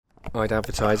I'd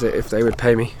advertise it if they would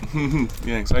pay me. Yeah,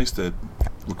 because I used to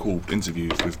record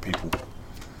interviews with people,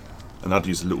 and I'd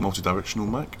use a little multi-directional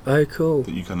mic Oh, cool.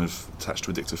 that you kind of attach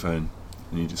to a dictaphone,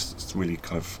 and it's really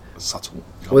kind of subtle. You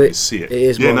can't Well, really see it. it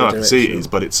is Yeah, no, I can see it multi-directional. is,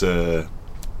 but it's a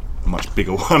much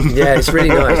bigger one. Yeah, it's really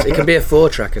nice. It can be a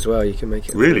 4-track as well. You can make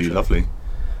it a Really 4-track. lovely.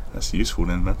 That's useful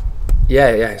then, man. Yeah,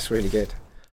 it's really good.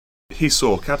 He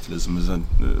saw capitalism as a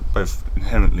both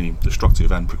inherently destructive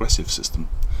and progressive system,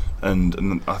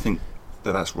 and I think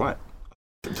that's right.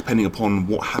 Depending upon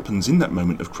what happens in that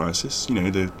moment of crisis,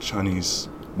 the Chinese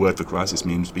word for crisis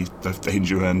means to be both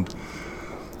danger and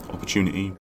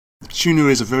opportunity. Tuna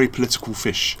is a very political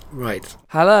fish. Right.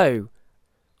 Hello,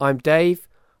 I'm Dave.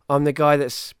 I'm the guy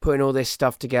that's putting all this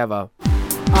stuff together.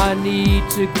 I need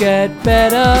to get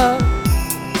better.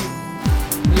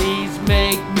 Please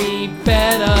make me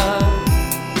better.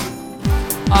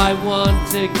 I want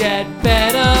to get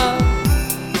better.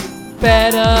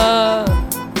 Better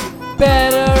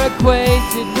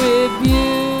acquainted with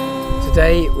you.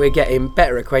 Today we're getting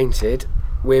better acquainted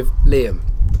with Liam.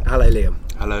 Hello, Liam.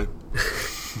 Hello.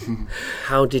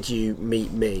 How did you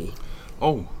meet me?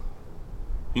 Oh,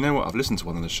 you know what? I've listened to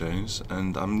one of the shows,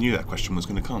 and I knew that question was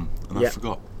going to come, and I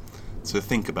forgot to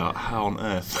think about how on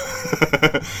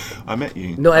earth I met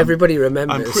you. Not everybody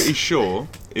remembers. I'm pretty sure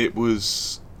it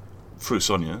was through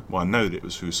Sonia. Well, I know that it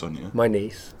was through Sonia. My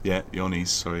niece. Yeah, your niece,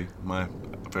 sorry. My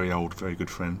very old, very good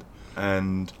friend.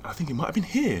 And I think it might have been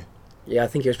here. Yeah, I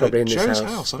think it was probably in this Joe's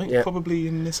house. I think probably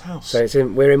in this house. So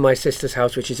we're in my sister's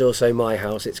house, which is also my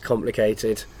house. It's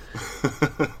complicated.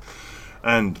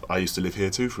 And I used to live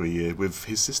here too for a year with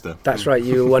his sister. That's right,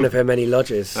 you were one of her many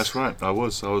lodgers. That's right, I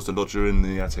was the lodger in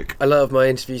the attic. A lot of my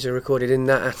interviews are recorded in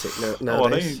that attic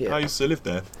nowadays. I used to live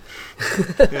there.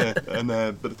 Yeah, and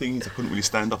but the thing is, I couldn't really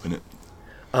stand up in it.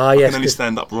 Ah, I yes. can only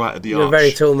stand up right at the You're arch. a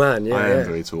very tall man, yeah. I am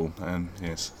very tall,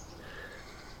 yes.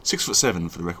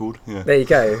 6'7" for the record, yeah. There you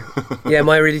go. Yeah,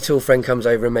 my really tall friend comes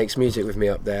over and makes music with me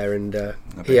up there, and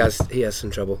he has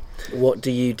some trouble. What do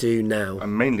you do now?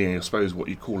 I'm mainly, I suppose, what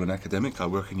you'd call an academic. I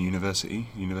work in University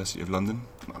of London.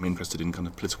 I'm interested in kind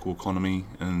of political economy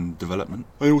and development.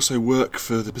 I also work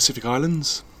for the Pacific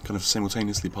Islands, kind of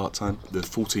simultaneously part-time. The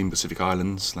 14 Pacific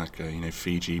Islands, like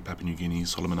Fiji, Papua New Guinea,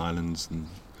 Solomon Islands, and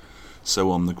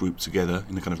so on, the group together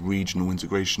in a kind of regional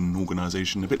integration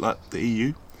organisation, a bit like the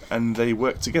EU. And they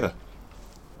work together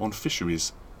on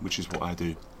fisheries, which is what I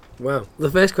do. Wow. The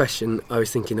first question I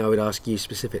was thinking I would ask you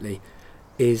specifically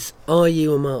is, are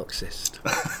you a Marxist?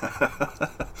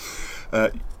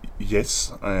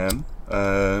 Yes, I am.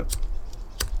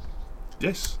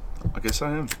 Yes, I guess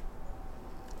I am.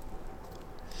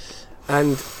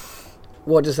 And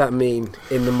what does that mean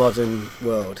in the modern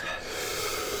world?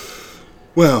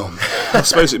 Well, I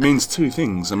suppose it means two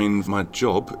things. I mean, my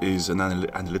job is an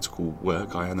analytical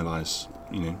work. I analyse,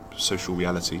 social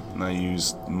reality, and I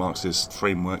use Marxist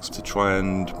frameworks to try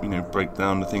and, break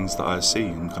down the things that I see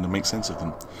and kind of make sense of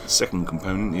them. The second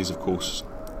component is, of course,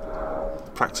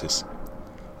 practice.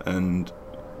 And,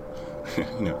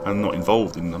 I'm not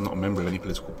a member of any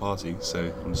political party,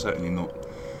 so I'm certainly not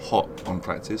hot on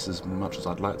practice as much as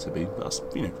I'd like to be. But,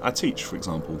 I teach, for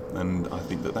example, and I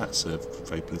think that that's a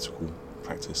very political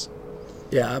practice.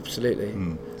 Yeah, absolutely.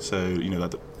 So,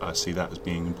 I see that as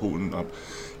being important.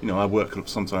 I work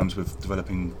sometimes with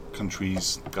developing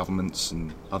countries, governments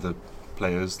and other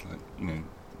players, like,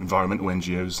 environmental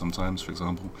NGOs sometimes, for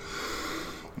example.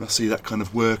 And I see that kind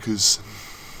of work as,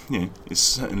 it's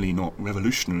certainly not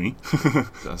revolutionary.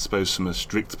 I suppose from a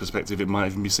strict perspective it might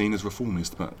even be seen as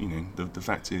reformist, but, the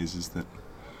fact is that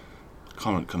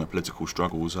current kind of political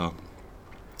struggles are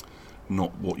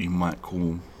not what you might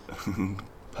call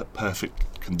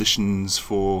perfect conditions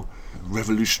for a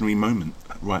revolutionary moment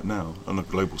right now, on a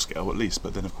global scale at least,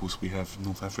 but then of course we have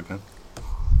North Africa.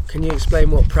 Can you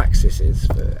explain what praxis is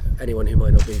for anyone who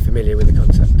might not be familiar with the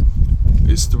concept?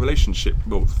 It's the relationship,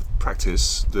 with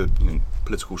practice, the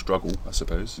political struggle, I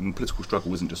suppose. And political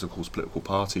struggle isn't just, of course, political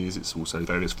parties, it's also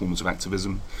various forms of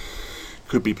activism. It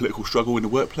could be political struggle in the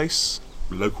workplace,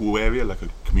 a local area, like a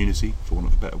community, for want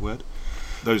of a better word.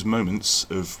 Those moments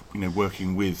of,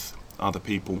 working with other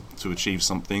people to achieve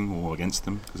something or against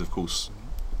them, because of course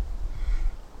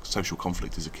social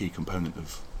conflict is a key component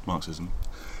of Marxism,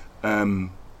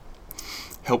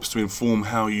 helps to inform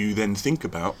how you then think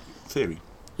about theory,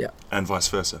 and vice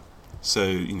versa. So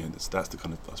that's the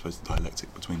kind of, I suppose, the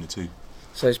dialectic between the two.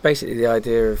 So it's basically the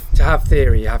idea of, to have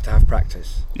theory you have to have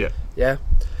practice. Yeah.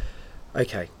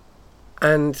 Okay.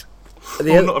 And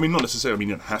not necessarily.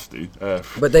 You don't have to.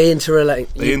 But they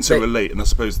interrelate. They interrelate, and I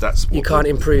suppose that's what you can't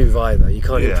improve either. You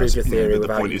can't improve your theory the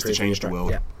without point is to change the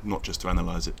world, Yeah. not just to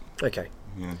analyse it. Okay.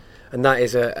 Yeah. And that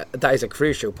is a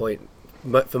crucial point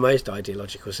for most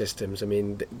ideological systems. I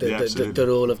mean, that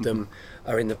all of them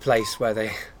are in the place where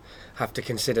they have to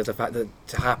consider the fact that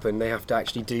to happen they have to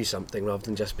actually do something rather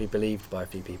than just be believed by a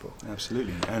few people.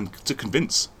 Absolutely, and to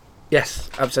convince. Yes,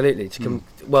 absolutely.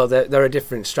 Well, there are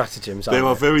different stratagems. There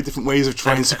are very different ways of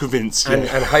trying to convince. And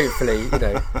hopefully,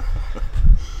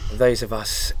 those of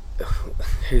us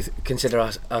who consider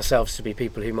ourselves to be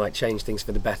people who might change things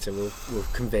for the better will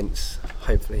convince,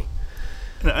 hopefully.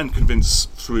 And convince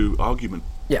through argument.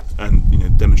 Yeah.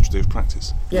 And demonstrative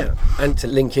practice. Yeah. And to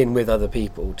link in with other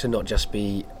people, to not just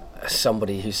be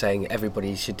somebody who's saying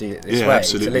everybody should do it this way,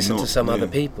 absolutely to listen not. to some other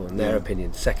people and their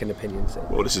opinions, second opinions.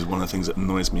 Well, this is one of the things that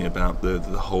annoys me about the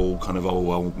whole kind of,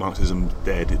 Marxism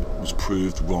dead, it was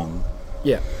proved wrong.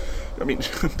 Yeah. I mean,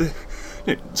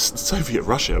 Soviet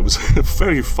Russia was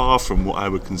very far from what I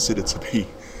would consider to be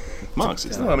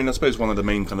Marxist. No, I mean, I suppose one of the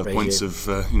main kind of points of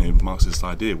Marxist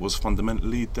idea was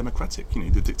fundamentally democratic.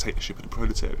 The dictatorship of the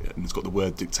proletariat, and it's got the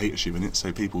word dictatorship in it,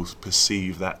 so people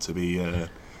perceive that to be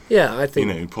I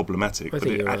think problematic. But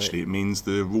it means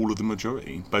the rule of the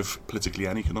majority, both politically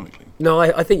and economically. No,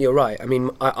 I think you're right. I mean,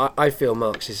 I feel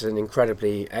Marx is an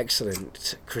incredibly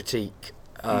excellent critique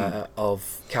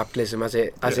of capitalism as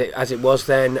it was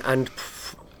then,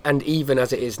 and even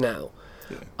as it is now.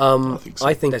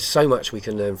 I think there's so much we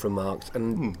can learn from Marx,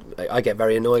 and I get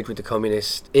very annoyed with the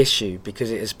communist issue because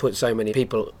it has put so many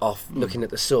people off looking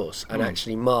at the source, and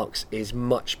actually Marx is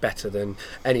much better than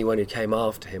anyone who came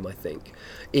after him, I think.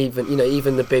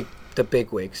 Even the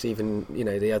big wigs, even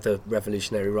the other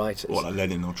revolutionary writers, or like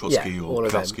Lenin or Trotsky or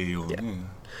Kautsky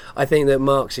I think that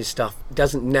Marx's stuff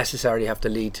doesn't necessarily have to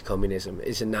lead to communism.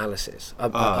 It's analysis.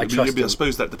 I trust I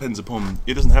suppose that depends upon.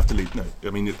 It doesn't have to lead. No, I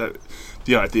mean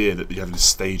the idea that you have this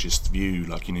stagist view,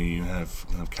 like you have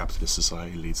capitalist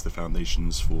society leads the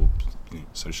foundations for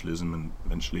socialism and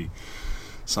eventually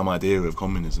some idea of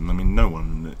communism. I mean, no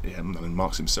one,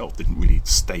 Marx himself didn't really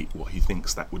state what he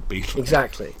thinks that would be.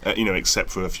 Exactly. Except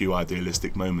for a few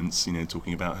idealistic moments,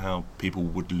 talking about how people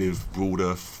would live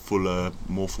broader, fuller,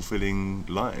 more fulfilling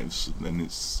lives. And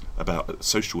it's about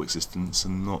social existence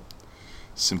and not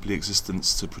simply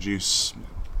existence to produce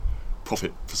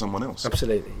profit for someone else.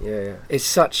 Absolutely, yeah. It's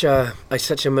such a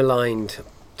maligned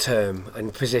term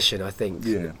and position, I think,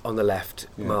 on the left,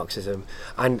 Marxism,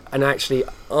 and actually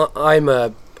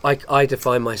I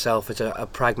define myself as a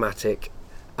pragmatic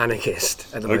anarchist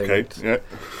at the moment.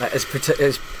 That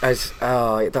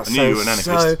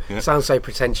sounds so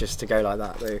pretentious to go like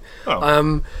that, though.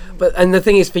 But the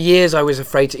thing is, for years I was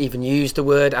afraid to even use the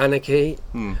word anarchy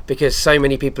because so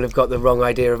many people have got the wrong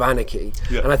idea of anarchy,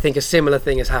 and I think a similar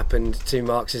thing has happened to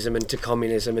Marxism and to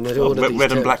communism and all of these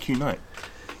Red and Black unite.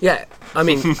 Yeah, I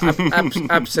mean,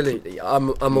 absolutely.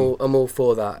 I'm all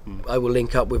for that. I will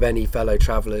link up with any fellow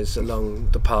travellers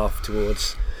along the path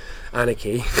towards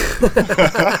anarchy.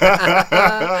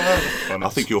 I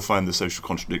think you'll find the social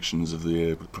contradictions of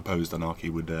the proposed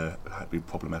anarchy would be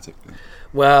problematic.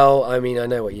 Well, I mean, I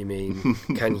know what you mean.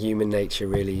 Can human nature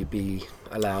really be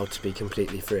allowed to be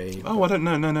completely free? Oh, I don't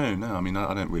know. No. I mean,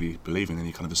 I don't really believe in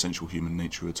any kind of essential human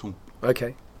nature at all.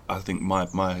 Okay. I think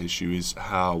my issue is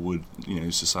how would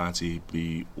society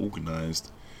be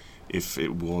organised if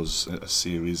it was a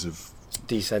series of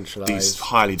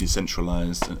highly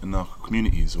decentralised anarcho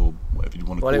communities, or whatever you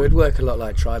want to call it. Well, it would work a lot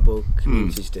like tribal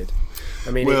communities did.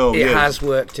 I mean, it has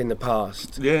worked in the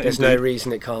past. Yeah, There's no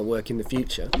reason it can't work in the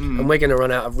future. And we're going to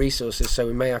run out of resources, so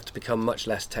we may have to become much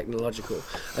less technological.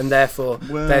 And therefore,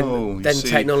 then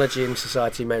technology in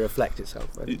society may reflect itself.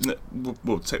 Right?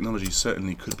 Well, technology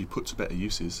certainly could be put to better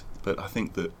uses, but I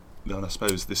think that, and I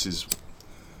suppose this is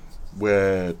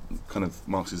where kind of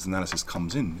Marx's analysis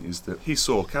comes in, is that he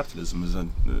saw capitalism as a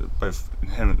both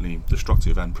inherently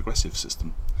destructive and progressive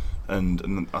system,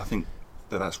 and I think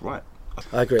that's right.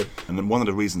 I agree. And then one of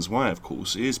the reasons why, of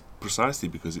course, is precisely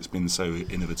because it's been so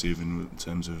innovative in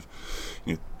terms of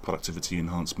productivity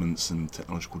enhancements and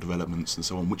technological developments and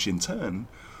so on, which in turn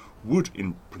would,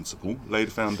 in principle, lay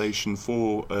the foundation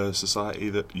for a society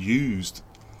that used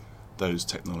those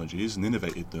technologies and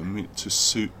innovated them to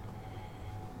suit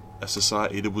a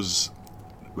society that was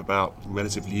about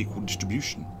relatively equal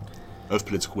distribution of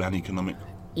political and economic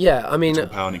Yeah, I mean,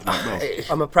 power and economic wealth.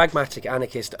 I'm a pragmatic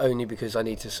anarchist only because I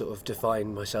need to sort of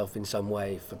define myself in some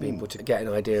way for people to get an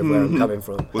idea of where I'm coming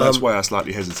from. Well, that's why I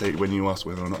slightly hesitate when you asked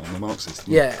whether or not I'm a Marxist.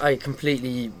 Yeah, I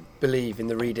completely believe in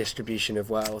the redistribution of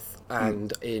wealth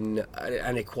and in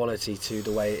an equality to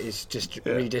the way it is just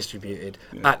redistributed,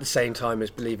 at the same time as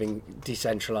believing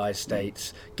decentralised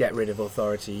states get rid of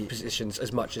authority positions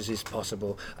as much as is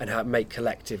possible and make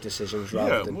collective decisions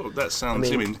rather than... well, that sounds...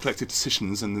 I mean, collective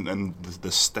decisions and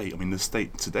the state. I mean, the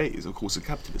state today is, of course, a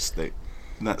capitalist state.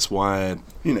 And that's why,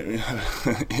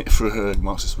 for a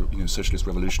Marxist, socialist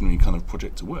revolutionary kind of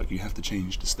project to work, you have to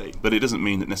change the state. But it doesn't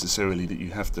mean that necessarily that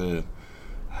you have to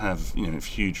have,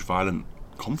 huge violent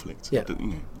conflict. Yeah.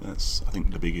 That's, I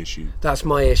think, the big issue. That's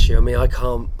my issue. I mean, I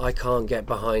can't get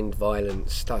behind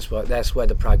violence. That's where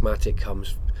the pragmatic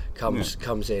comes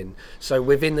in. So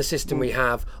within the system we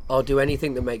have, I'll do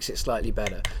anything that makes it slightly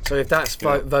better. So if that's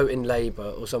voting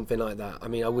Labour or something like that, I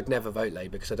mean, I would never vote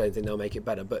Labour because I don't think they'll make it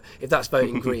better. But if that's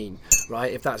voting Green,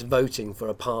 right? If that's voting for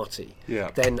a party,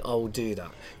 then I'll do that.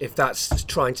 If that's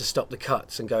trying to stop the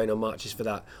cuts and going on marches for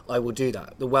that, I will do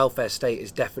that. The welfare state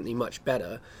is definitely much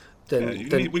better.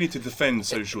 We need to defend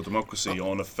social democracy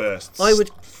on a first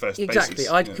exactly.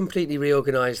 basis. I'd completely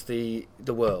reorganise the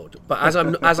world, but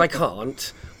as I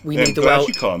can't, we need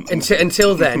the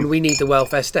until then we need the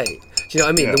welfare state. Do you know what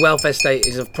I mean? Yeah. The welfare state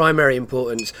is of primary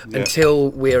importance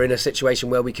until we're in a situation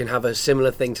where we can have a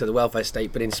similar thing to the welfare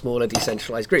state, but in smaller,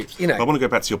 decentralised groups. I want to go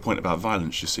back to your point about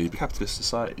violence. You see, capitalist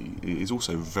society is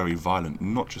also very violent,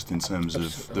 not just in terms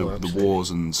of the wars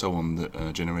and so on that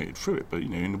are generated through it, but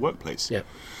in the workplace. Yeah.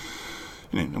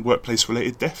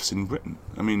 Workplace-related deaths in Britain.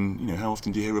 I mean, how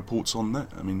often do you hear reports on that?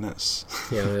 I mean, that's...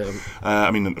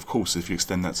 I mean, of course, if you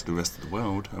extend that to the rest of the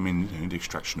world, I mean, the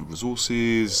extraction of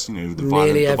resources,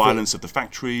 the violence of the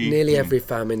factory. Nearly every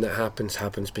famine that happens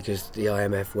because the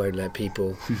IMF won't let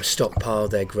people stockpile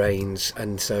their grains,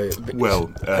 and so... we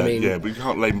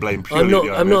can't blame purely the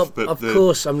IMF. Of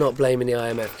course, I'm not blaming the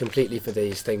IMF completely for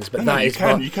these things, but you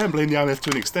can blame the IMF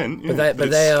to an extent. But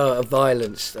they are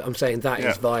violence. I'm saying that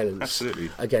is violence. Absolutely.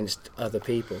 Against other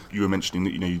people. You were mentioning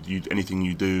that anything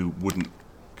you do wouldn't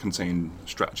contain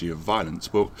strategy of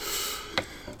violence. Well,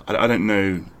 I don't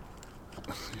know,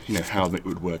 how that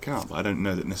would work out, but I don't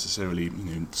know that necessarily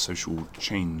social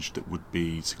change that would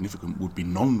be significant would be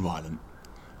non-violent.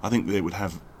 I think they would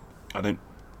have. I don't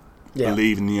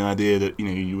believe in the idea that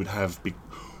you would have big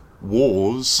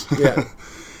wars. Yeah.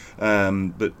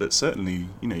 But certainly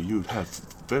you would have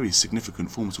very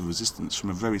significant forms of resistance from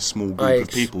a very small group of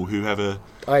people who have a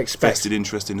vested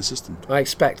interest in the system. I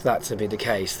expect that to be the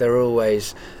case. There are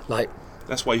always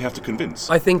That's why you have to convince.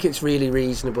 I think it's really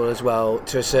reasonable as well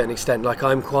to a certain extent.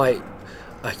 I'm quite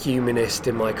a humanist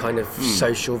in my kind of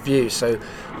social view, so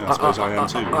I suppose I am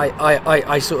too.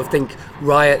 I sort of think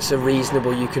riots are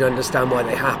reasonable. You can understand why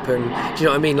they happen. Do you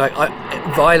know what I mean?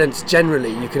 Violence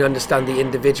generally, you can understand the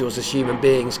individuals as human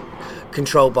beings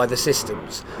controlled by the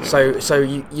systems. Yeah.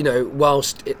 So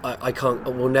whilst I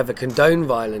will never condone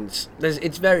violence,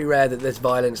 it's very rare that there's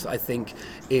violence that I think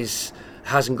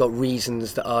hasn't got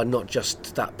reasons that are not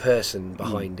just that person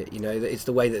behind it. It's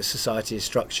the way that society is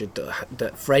structured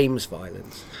that frames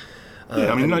violence.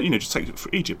 I mean, just take for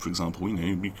Egypt, for example.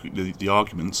 The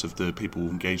arguments of the people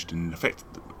engaged in, the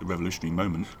revolutionary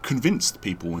moment convinced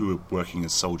people who were working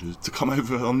as soldiers to come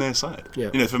over on their side.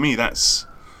 Yeah. For me, that's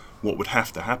what would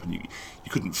have to happen. You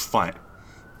couldn't fight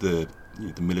the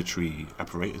military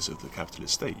apparatus of the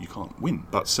capitalist state. You can't win.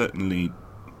 But certainly,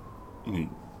 I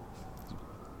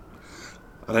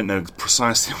don't know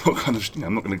precisely what kind of...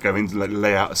 I'm not going to go into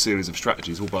lay out a series of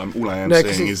strategies, but all I am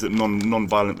saying is that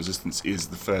non-violent resistance is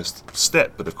the first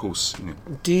step, but of course...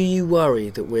 Do you worry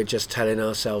that we're just telling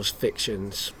ourselves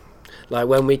fictions?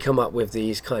 When we come up with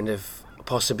these kind of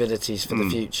possibilities for the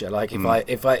future, I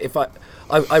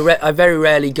very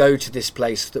rarely go to this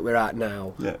place that we're at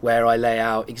now, where I lay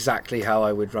out exactly how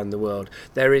I would run the world.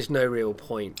 There is no real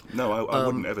point. No, I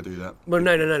wouldn't ever do that. Well,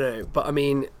 no. But I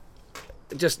mean...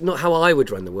 just not how I would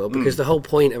run the world, because the whole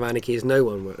point of anarchy is no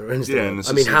one runs the world.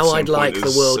 I mean, how I'd like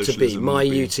the world to be, my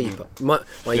utopia.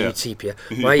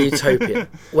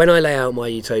 When I lay out my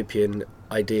utopian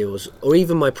ideals, or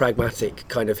even my pragmatic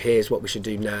kind of here's what we should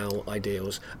do now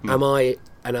ideals, am I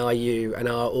and are you and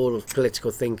are all of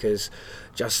political thinkers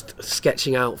just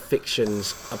sketching out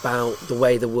fictions about the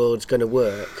way the world's going to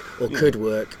work or could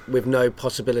work with no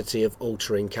possibility of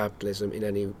altering capitalism in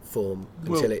any form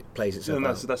until it plays itself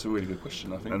out? That's a really good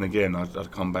question, I think. And again,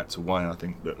 I'd come back to why I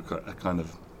think that a kind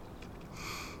of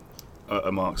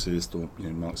a Marxist or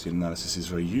Marxian analysis is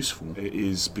very useful. It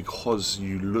is because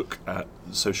you look at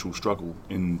social struggle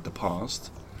in the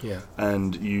past Yeah.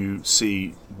 And you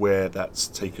see where that's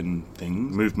taken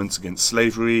things. Movements against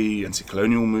slavery,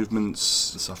 anti-colonial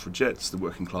movements, the suffragettes, the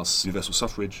working class universal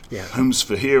suffrage, Yeah. Homes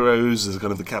for Heroes as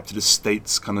kind of the capitalist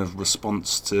state's kind of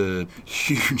response to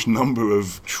huge number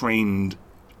of trained,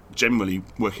 generally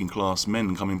working class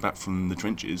men coming back from the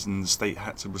trenches, and the state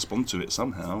had to respond to it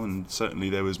somehow, and certainly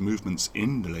there was movements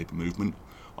in the labour movement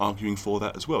arguing for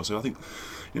that as well. So I think,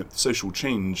 social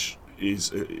change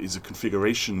is a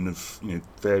configuration of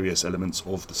various elements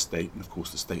of the state, and of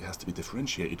course the state has to be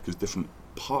differentiated because different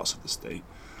parts of the state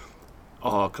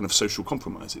are kind of social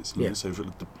compromises. Yeah. So for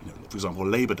example,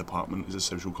 Labour Department is a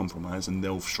social compromise, and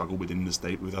they'll struggle within the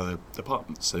state with other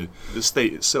departments. So the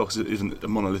state itself isn't a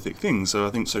monolithic thing. So I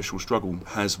think social struggle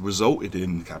has resulted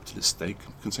in the capitalist state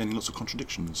containing lots of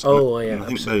contradictions. Oh, and yeah, I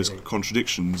think absolutely. those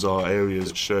contradictions are areas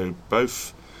that show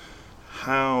both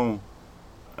how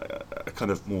a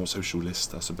kind of more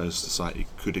socialist, I suppose, society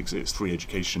could exist, free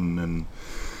education and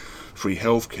free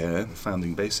healthcare, the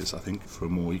founding basis, I think, for a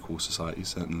more equal society,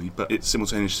 certainly. But it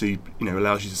simultaneously,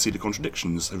 allows you to see the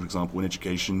contradictions. So, for example, in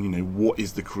education, what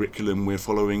is the curriculum we're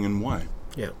following and why?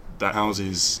 Yeah. That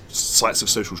houses sites of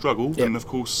social struggle Yeah. and, of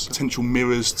course, potential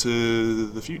mirrors to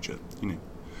the future.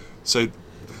 So,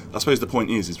 I suppose the point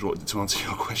is to answer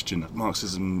your question,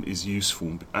 Marxism is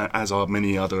useful, as are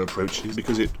many other approaches,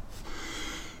 because it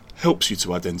helps you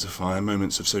to identify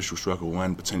moments of social struggle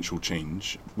and potential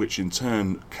change, which in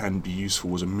turn can be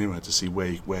useful as a mirror to see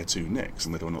where to next,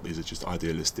 and whether or not these are just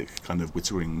idealistic kind of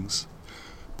witterings.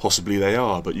 Possibly they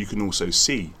are, but you can also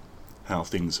see how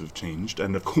things have changed,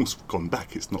 and of course gone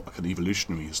back. It's not like an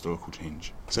evolutionary historical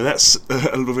change. So that's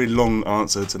a very long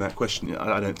answer to that question.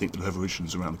 I don't think the revolution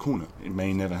is around the corner. It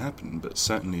may never happen, but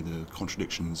certainly the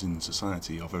contradictions in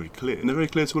society are very clear, and they're very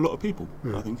clear to a lot of people,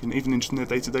 I think, and even in their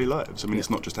day-to-day lives. I mean,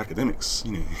 it's not just academics,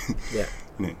 Yeah.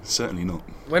 Certainly not.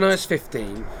 When I was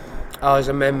 15, I was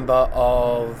a member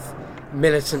of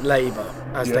Militant Labour,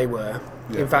 as Yeah. they were.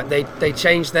 Yeah. In fact, they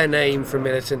changed their name from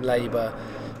Militant Labour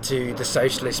to the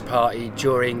Socialist Party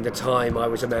during the time I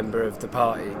was a member of the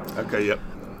party. Okay, yep.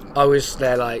 I was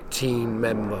their teen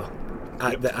member,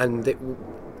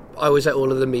 I was at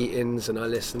all of the meetings and I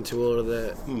listened to all of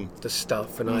the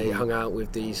stuff, and I hung out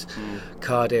with these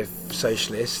Cardiff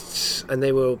socialists, and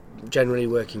they were generally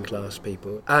working class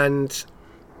people. And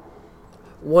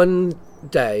one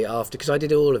day after, because I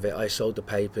did all of it, I sold the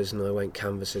papers and I went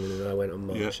canvassing and I went on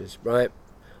marches, right?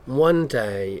 One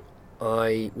day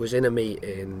I was in a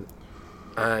meeting,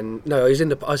 and I was in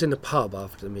the pub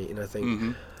after the meeting, I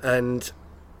think, and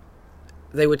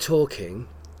they were talking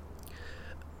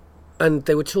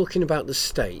about the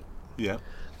state, Yeah.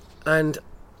 and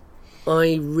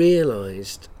I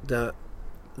realised that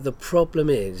the problem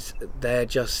is they're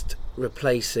just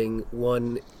replacing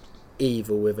one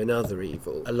evil with another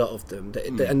evil. A lot of them,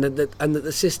 and that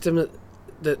the system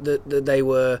that they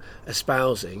were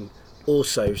espousing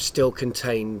also still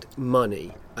contained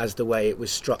money as the way it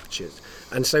was structured,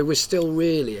 and so we're still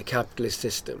really a capitalist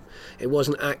system. It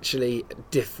wasn't actually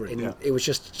different. Yeah. It was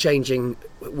just changing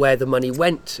where the money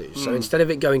went to. So instead of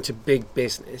it going to big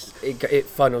business, it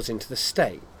funnels into the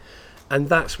state, and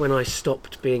that's when I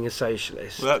stopped being a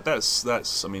socialist. Well, that's not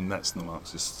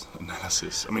Marxist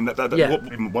analysis. I mean, Yeah.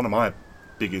 One of my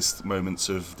biggest moments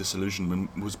of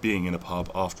disillusionment was being in a pub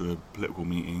after a political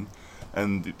meeting,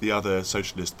 and the other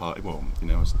Socialist Party,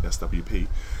 SWP,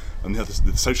 and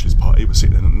the Socialist Party was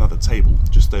sitting at another table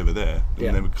just over there, and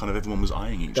Yeah. they were everyone was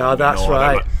eyeing each Oh, other. that's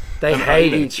right. They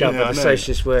hate each other, I the know.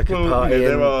 Socialist Worker Well, Party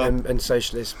there are- and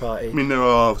Socialist Party. I mean, there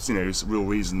are real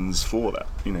reasons for that,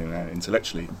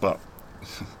 intellectually, but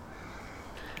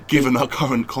given our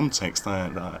current context,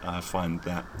 I find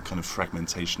that kind of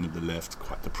fragmentation of the left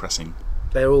quite depressing.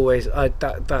 They're always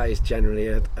that is generally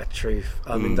a truth.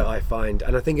 I mean, that I find,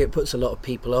 and I think it puts a lot of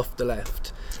people off the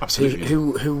left, Absolutely.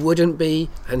 who wouldn't be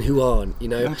and who aren't.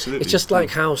 Absolutely. It's just like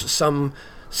how some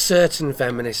certain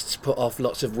feminists put off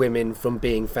lots of women from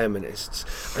being feminists,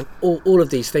 and all of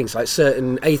these things, like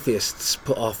certain atheists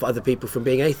put off other people from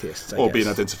being atheists, I Or guess. being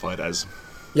identified as.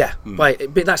 Yeah,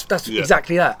 right. But that's Yeah.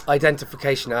 exactly that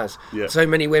identification as. Yeah. So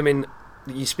many women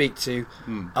that you speak to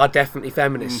are definitely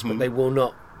feminists, but they will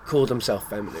not call themselves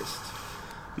feminists.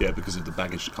 Yeah, because of the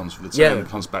baggage that comes with the Yeah. term. It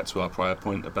comes back to our prior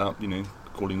point about,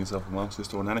 calling yourself a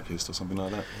Marxist or an anarchist or something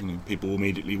like that. People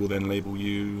immediately will then label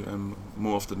you,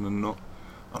 more often than not,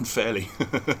 unfairly.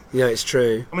 Yeah, it's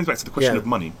true. I mean, back to the question Yeah. of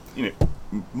money.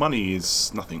 Money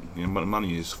is nothing.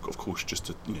 Money is, of course,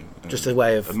 just Just a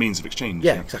way of- a means of exchange.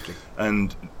 Yeah, exactly.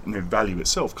 And value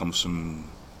itself comes from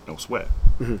elsewhere.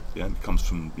 Yeah, it comes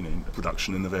from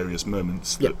production in the various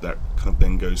moments Yeah. that kind of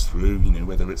then goes through.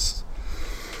 Whether it's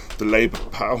the labour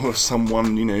power of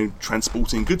someone,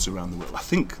 transporting goods around the world. I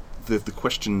think the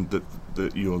question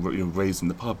that you're raised in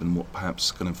the pub, and what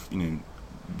perhaps kind of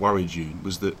worried you,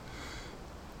 was that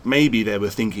maybe they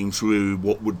were thinking through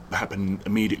what would happen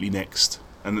immediately next.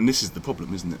 And then this is the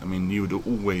problem, isn't it? I mean, you would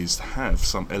always have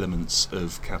some elements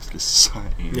of capitalist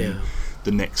society in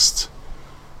the next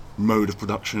mode of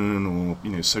production,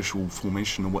 or social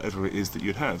formation, or whatever it is that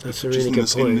you'd have. That's a really good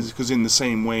point. Because in the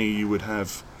same way you would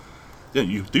have,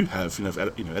 you do have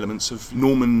elements of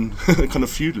Norman kind of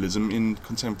feudalism in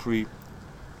contemporary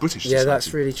British society. Yeah,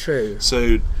 that's really true.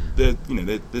 So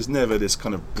there's never this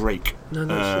kind of break. No,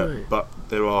 that's right. But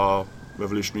there are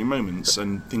revolutionary moments,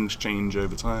 and things change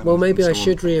over time. Well, maybe I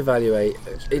should reevaluate.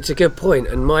 It's a good point,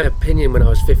 and my opinion when I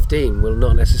was 15 will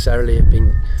not necessarily have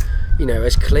been,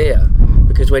 as clear,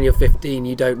 because when you're 15,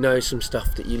 you don't know some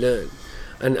stuff that you learn,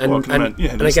 and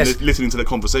I guess listening to the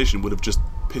conversation would have just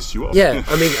pissed you off. Yeah,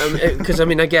 I mean, because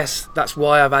I guess that's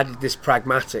why I've added this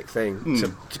pragmatic thing,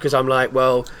 because I'm like,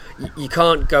 well, you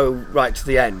can't go right to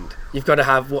the end. You've got to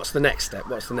have what's the next step,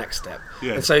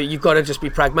 yeah. And so you've got to just be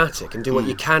pragmatic and do what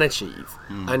you can achieve,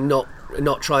 and not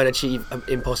try and achieve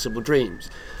impossible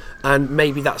dreams. And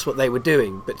maybe that's what they were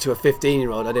doing, but to a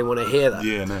 15-year-old, I didn't want to hear that.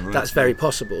 Yeah, no, right. That's very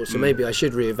possible. So maybe I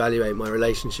should reevaluate my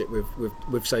relationship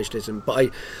with socialism.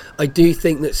 But I do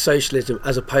think that socialism,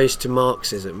 as opposed to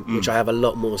Marxism, which I have a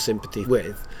lot more sympathy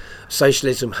with,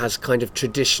 socialism has kind of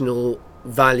traditional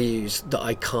values that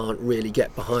I can't really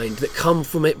get behind, that come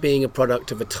from it being a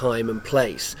product of a time and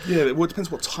place. Yeah, well, it depends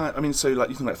what time. I mean, so like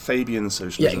you think like Fabian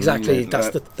socialism. Yeah, exactly.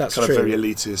 That's kind true. Of very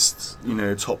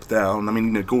elitist, top down. I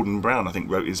mean, Gordon Brown, I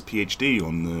think, wrote his PhD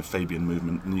on the Fabian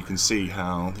movement, and you can see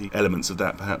how the elements of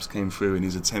that perhaps came through in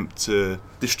his attempt to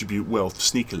distribute wealth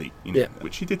sneakily,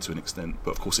 which he did to an extent.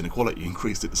 But of course, inequality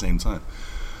increased at the same time.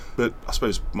 But I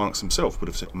suppose Marx himself would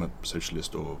have said, I'm a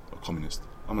socialist or a communist.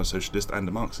 I'm a socialist and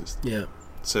a Marxist. Yeah.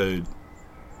 So,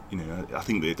 I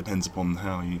think that it depends upon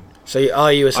how you... So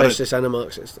are you a socialist and a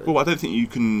Marxist then? Well, I don't think you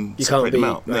can separate them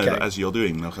out. No, as you're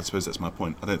doing. Like, I suppose that's my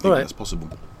point. I don't think that's possible.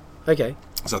 Okay.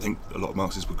 Because I think a lot of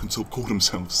Marxists would call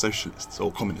themselves socialists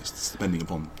or communists, depending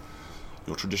upon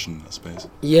your tradition, I suppose.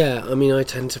 Yeah, I mean, I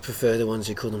tend to prefer the ones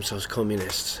who call themselves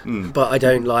communists, but I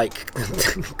don't like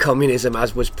communism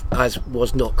as was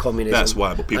not communism. That's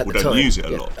why, but people don't use it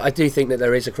a lot. I do think that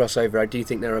there is a crossover. I do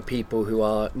think there are people who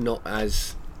are not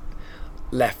as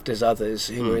left as others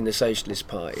who are in the Socialist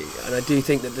Party, and I do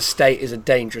think that the state is a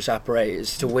dangerous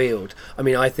apparatus to wield. I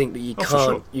mean, I think that you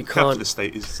can't. Capitalist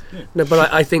state is. Yeah. No,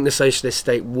 but I think the socialist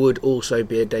state would also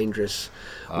be a dangerous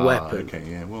weapon. Okay,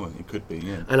 yeah, well, it could be,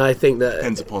 yeah. And I think that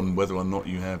depends upon whether or not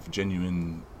you have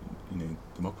genuine,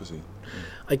 democracy.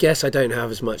 I guess I don't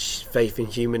have as much faith in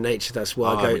human nature. That's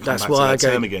why I go. That's why I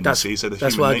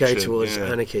go towards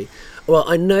anarchy. Well,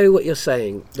 I know what you're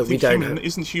saying, that we don't have.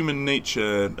 Isn't human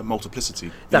nature a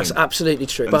multiplicity? That's absolutely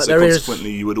true. And but so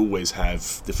consequently, you would always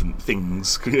have different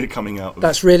things coming out of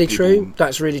That's really people. true.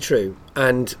 That's really true.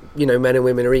 And, men and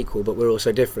women are equal, but we're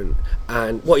also different.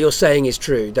 And what you're saying is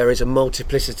true. There is a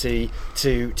multiplicity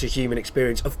to human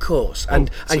experience, of course. And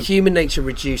human nature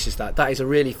reduces that. That is a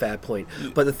really fair point.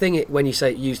 But the thing, when you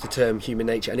use the term human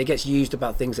nature, and it gets used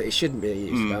about things that it shouldn't be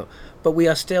used about, but we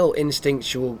are still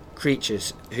instinctual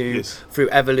creatures who, through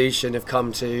evolution, have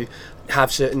come to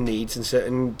have certain needs and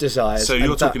certain desires. So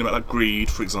you're talking about like greed,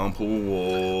 for example,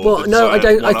 or well, no, I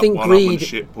don't. I think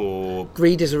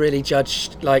greed is a really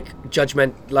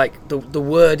judgment. Like the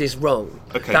word is wrong.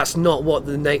 Okay. That's not what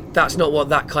that's not what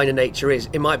that kind of nature is.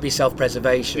 It might be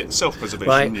self-preservation. It's self-preservation,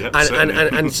 right? Yeah,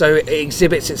 and so it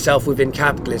exhibits itself within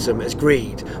capitalism as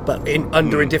greed, but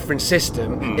under a different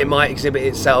system, it might exhibit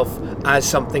itself as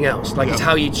something else. Like it's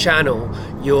how you channel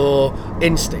your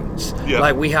instincts. Yeah.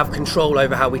 Like we have control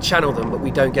over how we channel them, but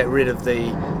we don't get rid of the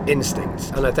instincts.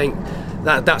 And I think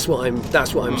that's what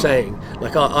I'm saying.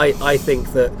 Like I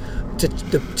think that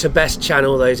to best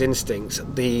channel those instincts,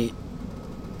 the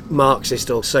Marxist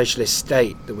or socialist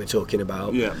state that we're talking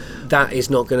about, that is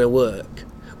not going to work.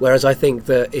 Whereas I think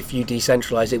that if you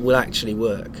decentralise, it will actually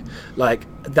work. Like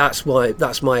that's my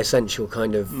essential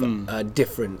kind of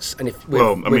difference. And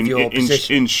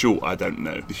in short, I don't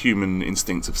know. The human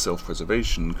instinct of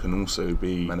self-preservation can also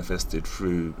be manifested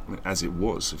through, as it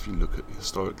was, if you look at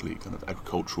historically, kind of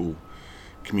agricultural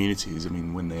communities. I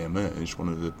mean, when they emerged, one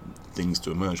of the things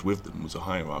to emerge with them was a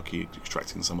hierarchy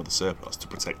extracting some of the surplus to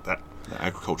protect that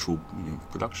agricultural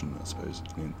production, I suppose,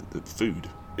 the food.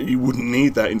 You wouldn't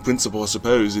need that in principle, I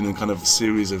suppose, in a kind of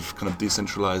series of kind of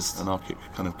decentralized anarchic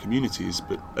kind of communities,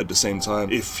 but at the same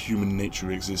time, if human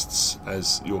nature exists,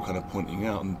 as you're kind of pointing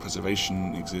out, and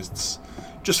preservation exists,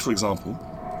 just for example,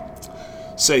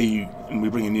 and we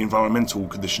bring in the environmental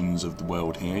conditions of the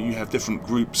world here, you have different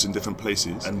groups in different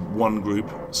places, and one group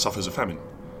suffers a famine.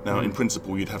 Now, in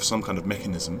principle, you'd have some kind of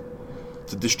mechanism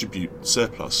to distribute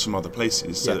surplus from other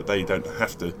places so that they don't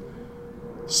have to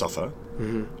suffer,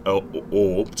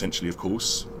 or potentially, of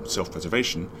course,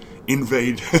 self-preservation,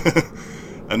 invade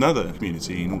another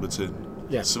community in order to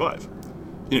survive.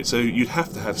 So you'd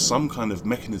have to have some kind of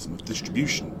mechanism of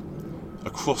distribution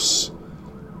across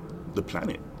the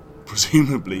planet,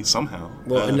 presumably, somehow.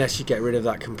 Well, unless you get rid of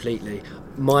that completely.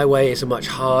 My way is a much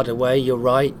harder way, you're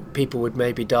right. People would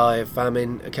maybe die of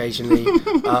famine occasionally,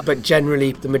 but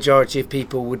generally the majority of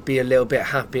people would be a little bit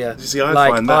happier. You see, I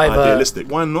find that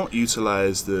idealistic. Why not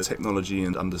utilise the technology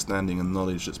and understanding and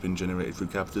knowledge that's been generated through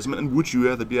capitalism, and would you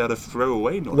ever be able to throw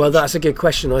away knowledge? Well, that's a good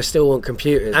question. I still want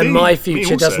computers, and my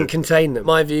future doesn't contain them.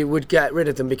 My view would get rid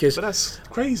of them because... But that's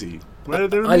crazy.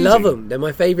 I love them. They're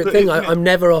my favourite thing. I'm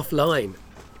never offline.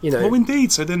 Well,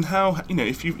 indeed. So then, how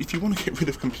if you want to get rid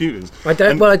of computers, I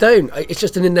don't. I don't. It's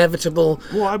just an inevitable side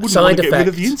effect. Well, I wouldn't want to get rid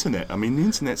of the internet. I mean, the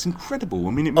internet's incredible.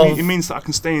 I mean, it means that I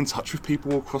can stay in touch with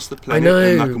people across the planet,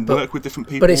 and I can work with different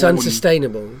people. But it's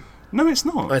unsustainable. No, it's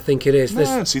not. I think it is.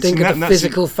 Think of the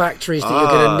physical factories that you're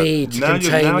going to need to contain the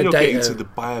data. Now you're getting to the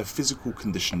biophysical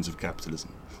conditions of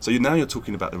capitalism. So now you're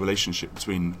talking about the relationship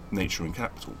between nature and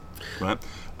capital, right?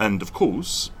 And of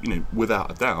course, without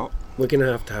a doubt, we're going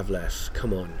to have less.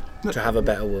 Come on. To have a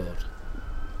better world?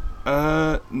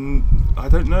 I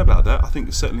don't know about that. I think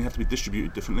it certainly have to be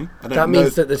distributed differently. That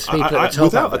means that the people at the top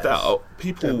without a doubt,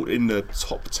 people in the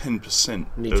top 10%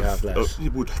 need to have less.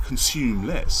 Would consume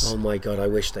less. Oh my God, I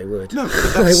wish they would. No,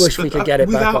 I wish we could get it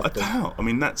back off them. Without a doubt. I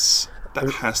mean, that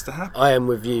has to happen. I am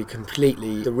with you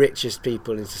completely. The richest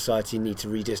people in society need to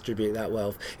redistribute that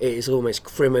wealth. It is almost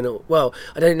criminal. Well,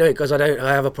 I don't know, because I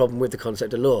have a problem with the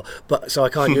concept of law, but so I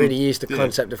can't really use the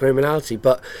concept of criminality.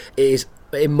 But it is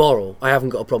immoral. I haven't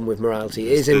got a problem with morality.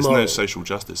 It is immoral. There's no social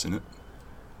justice in it.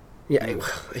 Yeah,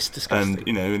 it's disgusting.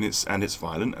 And it's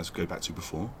violent, as we go back to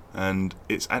before, and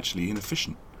it's actually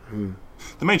inefficient.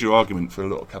 The major argument for a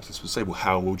lot of capitalists would say, well,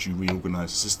 how would you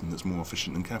reorganise a system that's more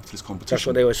efficient than capitalist competition? That's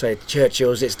what they always say.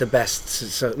 Churchill's, it's the best. He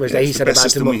said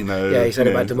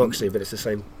about democracy, but it's the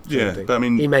same thing. But I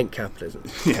mean, he meant capitalism.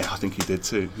 Yeah, I think he did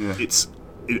too. Yeah. It's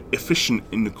efficient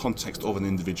in the context of an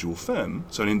individual firm.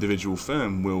 So an individual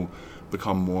firm will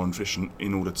become more efficient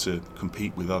in order to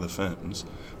compete with other firms.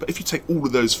 But if you take all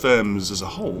of those firms as a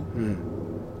whole,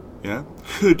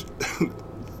 could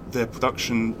their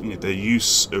production, their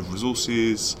use of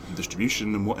resources,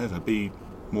 distribution and whatever be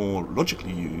more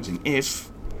logically used if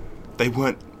they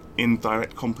weren't in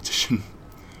direct competition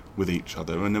with each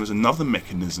other, and there was another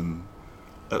mechanism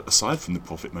aside from the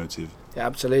profit motive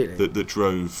absolutely that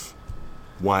drove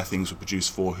why things were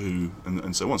produced for who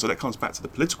and so on. So that comes back to the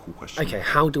political question. Okay,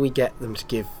 how do we get them to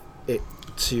give it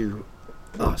to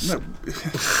us? No.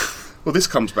 Well, this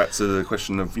comes back to the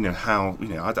question of how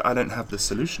I don't have the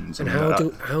solutions. And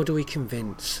how do we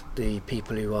convince the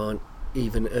people who aren't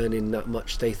even earning that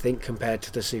much they think compared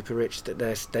to the super rich that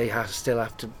they still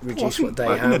have to reduce what they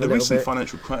have? The recent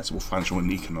financial crisis, or financial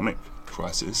and economic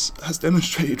crisis, has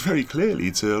demonstrated very clearly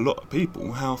to a lot of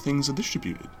people how things are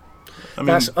distributed.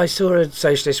 I saw a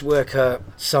socialist worker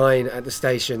sign at the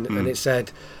station and it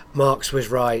said Marx was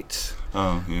right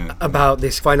about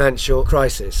this financial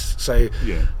crisis. So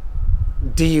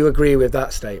do you agree with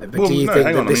that statement? But do you think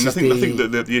that this is I think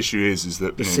that the issue is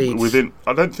that within,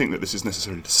 I don't think that this is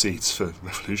necessarily the seeds for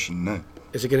revolution. No,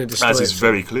 is it going to destroy? As is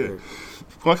very clear.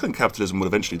 Well, I think capitalism will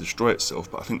eventually destroy itself,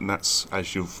 but I think that's,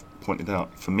 as you've pointed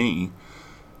out, for me,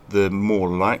 the more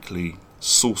likely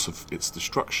source of its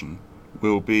destruction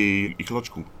will be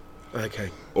ecological.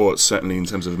 Okay. Or certainly in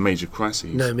terms of major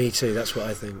crises. No, me too. That's what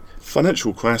I think.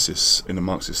 Financial crisis in a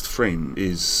Marxist frame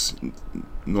is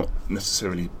not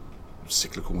necessarily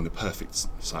cyclical in a perfect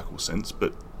cycle sense,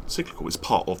 but cyclical is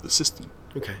part of the system.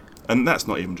 Okay. And that's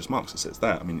not even just Marx that says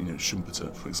that. I mean,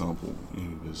 Schumpeter, for example,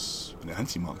 was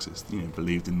anti-Marxist.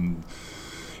 Believed in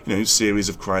series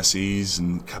of crises,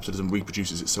 and capitalism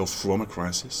reproduces itself from a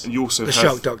crisis. And you also have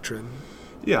shock doctrine.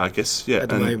 Yeah, I guess. Yeah. At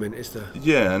the moment, is the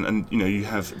and you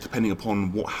have, depending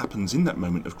upon what happens in that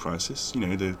moment of crisis.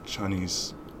 The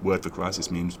Chinese word for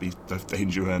crisis means both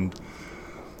danger and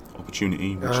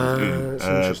opportunity, which that's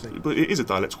interesting. But it is a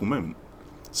dialectical moment.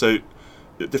 So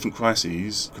different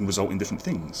crises can result in different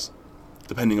things,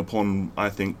 depending upon, I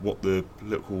think, what the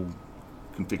political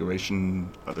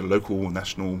configuration at the local,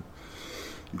 national,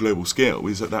 global scale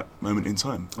is at that moment in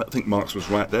time. I think Marx was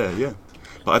right there, yeah.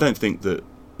 But I don't think that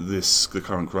the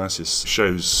current crisis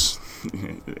shows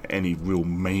any real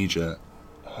major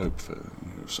hope for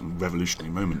some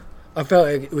revolutionary moment. I felt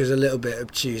it was a little bit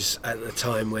obtuse at the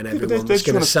time when everyone they're was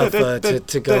going to suffer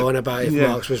to go they're- on about if yeah.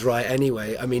 Marx was right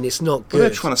anyway. I mean, it's not Well, good. they're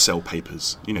trying to sell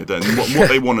papers, you know. What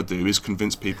they want to do is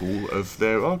convince people of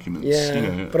their arguments. Yeah, you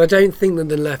know. but I don't think that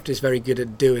the left is very good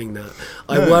at doing that.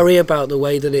 I No. worry about the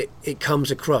way that it comes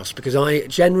across, because I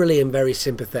generally am very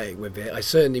sympathetic with it. I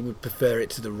certainly would prefer it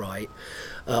to the right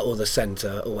or the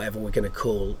centre or whatever we're going to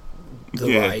call the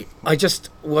Yeah. right. I just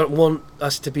want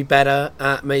us to be better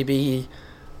at maybe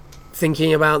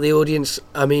thinking about the audience.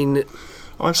 I mean,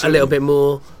 a Absolutely. little bit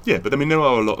more. Yeah, but I mean, there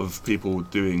are a lot of people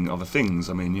doing other things.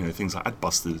 I mean, you know, things like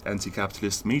Adbusters,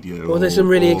 anti-capitalist media. Well, there's some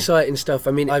really exciting stuff.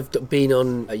 I mean, I've been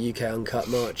on UK Uncut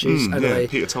marches, and yeah,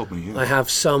 Peter told me. Yeah. I have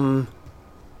some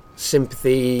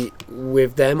sympathy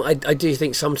with them. I do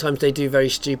think sometimes they do very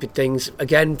stupid things,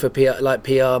 again, for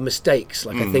PR mistakes.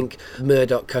 Like, I think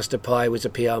Murdoch custard pie was a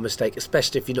PR mistake,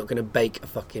 especially if you're not going to bake a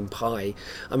fucking pie.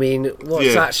 I mean, what's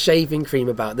Yeah. that shaving cream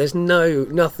about? There's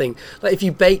nothing. Like, if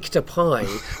you baked a pie,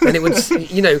 then it would,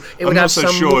 you know, it would I'm have not so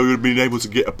some... sure we would have been able to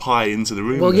get a pie into the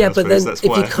room. Well, there, yeah, I but suppose. then That's if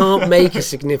why. you can't make a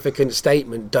significant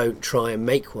statement, don't try and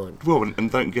make one. Well,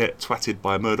 and don't get twatted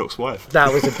by Murdoch's wife.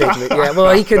 That was a big... yeah,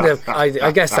 well, he could have...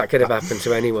 I guess that could have happened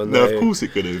to anyone, No, though. of course it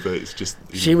could have, but it's just...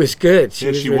 She was good. She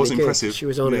Yeah, was she really was good. impressive. She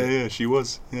was on it. Yeah, she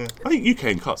was. Yeah, I think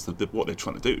UK Uncut's what they're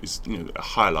trying to do is, you know,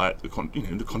 highlight the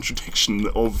the contradiction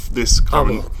of this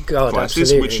current God, crisis,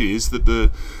 absolutely. which is that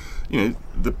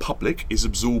the public is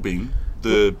absorbing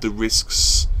the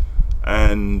risks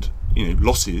and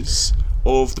losses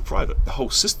of the private. The whole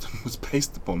system was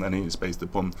based upon, and it is based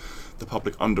upon, the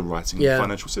public underwriting the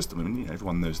financial system. I mean,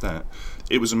 everyone knows that.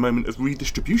 It was a moment of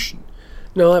redistribution.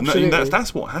 No, No, absolutely.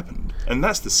 that's what happened, and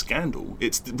that's the scandal.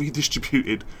 It's the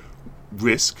redistributed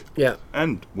risk Yeah.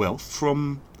 and wealth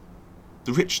from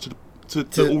the rich to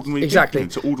ordinary exactly.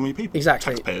 people, to ordinary people,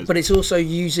 Exactly. taxpayers. But it's also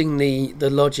using the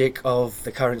logic of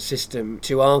the current system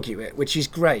to argue it, which is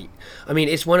great. I mean,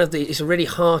 it's it's a really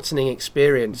heartening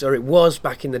experience, or it was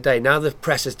back in the day. Now the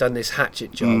press has done this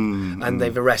hatchet job and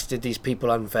they've arrested these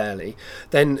people unfairly.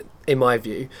 Then, in my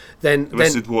view,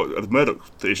 Arrested what? The Murdoch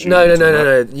issue? No,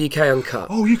 UK Uncut.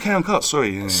 Oh, UK Uncut.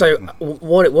 Sorry. Yeah, So yeah.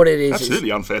 what it is?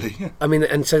 Absolutely unfairly. Yeah. I mean,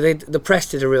 and so the press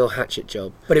did a real hatchet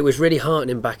job, but it was really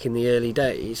heartening back in the early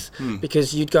days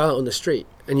because you'd go out on the street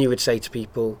and you would say to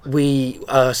people, "We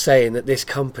are saying that this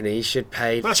company should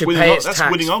pay That's should winning pay its that's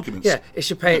tax." winning arguments. Yeah, it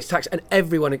should pay its tax, and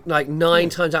everyone, like 9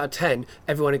 times out of 10,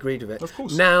 everyone agreed with it. Of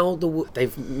course. Now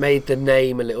they've made the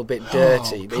name a little bit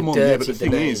dirty. Oh, come on, They've yeah, but the dirtied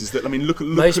thing name. is that, I mean, look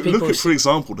Most at, people for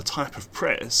example, the type of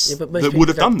press Yeah, but most that people would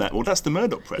have don't- done that. Well, that's the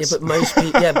Murdoch press. Yeah, but most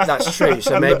people. Yeah, but that's true.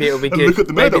 So And maybe it'll be and good. look at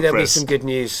the Maybe Murdoch there'll press. be some good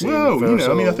news soon. Well, for you us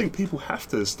know, I mean, I all. think people have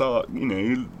to start,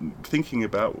 thinking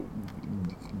about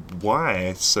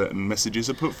why certain messages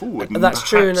are put forward. And That's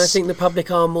true, and I perhaps- think the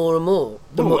public are more and more.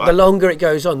 Well, The longer it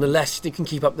goes on, the less you can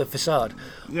keep up the facade.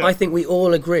 Yeah. I think we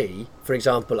all agree, for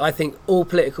example, I think all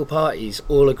political parties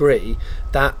all agree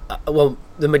that, well,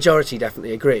 the majority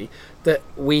definitely agree, that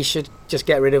we should just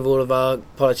get rid of all of our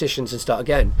politicians and start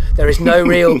again. There is no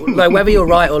real, like, whether you're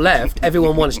right or left,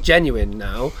 everyone wants genuine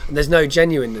now, and there's no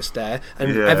genuineness there,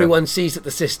 and Yeah. everyone sees that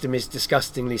the system is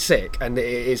disgustingly sick, and it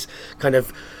is kind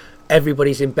of...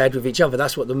 Everybody's in bed with each other.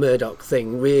 That's what the Murdoch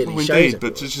thing really Well, shows. indeed, it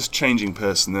but for. just changing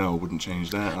personnel wouldn't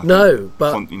change that. I No, think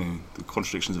but- the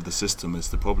contradictions of the system is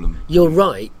the problem. You're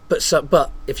right, but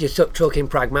if you're talking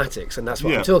pragmatics, and that's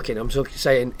what Yeah. I'm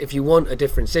saying if you want a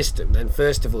different system, then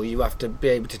first of all you have to be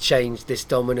able to change this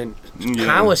dominant Yeah.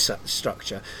 power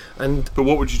structure. And But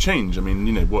what would you change? I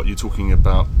mean, what you're talking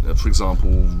about, for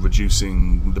example,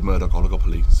 reducing the Murdoch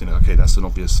oligopoly. Okay, that's an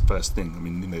obvious first thing. I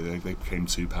mean, they became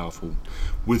too powerful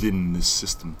within this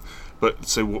system. But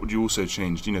so, what would you also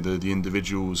change? The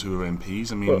individuals who are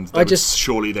MPs. I mean, Well, they would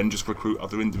surely then just recruit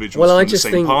other individuals Well, I from the just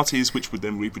same think- parties, which would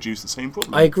then reproduce the same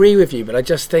problem. I agree with you, but I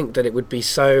just think that it would be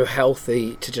so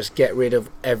healthy to just get rid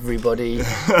of everybody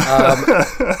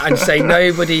and say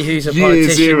nobody who's a Year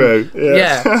politician. zero,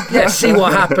 yeah. Yeah. See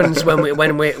what happens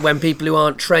when people who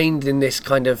aren't trained in this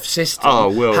kind of system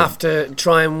have to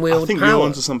try and wield I think power. you're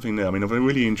onto something there. I mean, a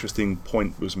really interesting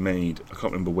point was made. I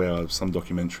can't remember where, some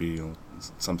documentary or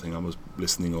something I was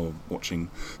listening or watching.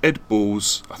 Ed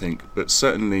Balls, I think, but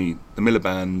certainly the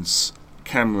Miliband's,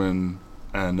 Cameron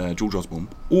and George Osborne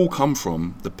all come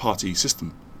from the party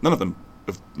system. None of them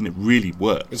have really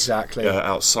worked Exactly.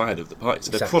 outside of the party. So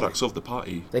they're Exactly. products of the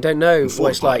party. They don't know For what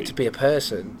the it's like party. to be a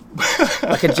person,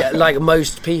 like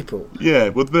most people. Yeah,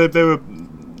 well,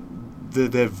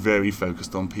 they're very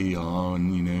focused on PR,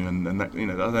 and that,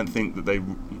 I don't think that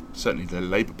certainly the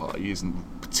Labour Party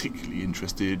isn't particularly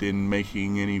interested in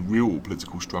making any real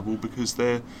political struggle because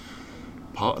they're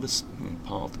part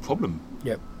of the problem.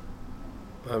 Yep.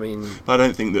 I mean, but I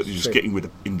don't think that just getting rid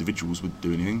of individuals would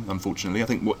do anything. Unfortunately, I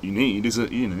think what you need is a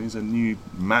new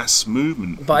mass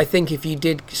movement. But I think if you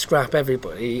did scrap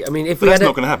everybody, I mean, if but that's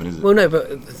not going to happen, is it? Well, no,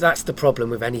 but that's the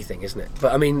problem with anything, isn't it?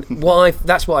 But I mean,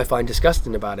 that's what I find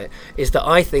disgusting about it is that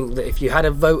I think that if you had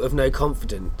a vote of no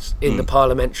confidence in the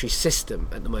parliamentary system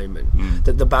at the moment,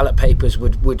 that the ballot papers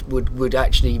would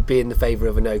actually be in the favour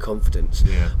of a no confidence.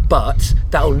 Yeah. But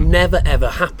that will never ever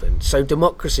happen. So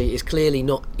democracy is clearly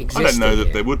not existing. I don't know that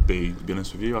here. there would be, to be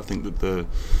honest with you. I think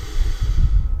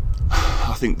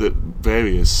that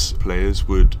various players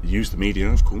would use the media,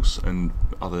 of course, and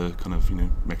other kind of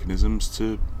mechanisms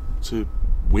to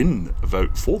win a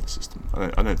vote for the system.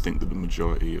 I don't think that the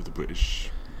majority of the British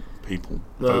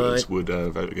voters would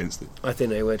vote against it. I think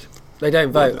they would. They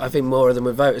don't vote. I think more of them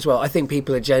would vote as well. I think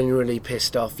people are genuinely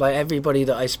pissed off. Like everybody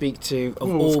that I speak to of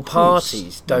all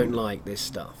parties don't like this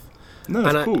stuff. No,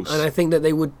 of course. And I think that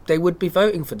they would be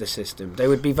voting for the system. They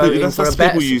would be voting for a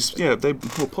better system.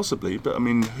 Possibly. But I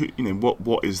mean,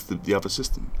 what is the other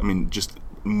system? I mean, just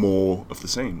more of the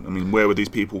same. I mean, where would these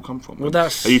people come from? Well, are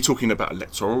you talking about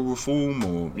electoral reform,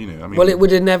 or I mean? Well, it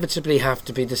would inevitably have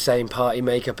to be the same party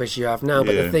makeup as you have now.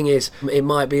 But the thing is, it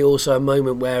might be also a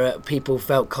moment where people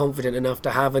felt confident enough to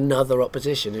have another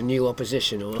opposition, a new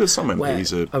opposition, or some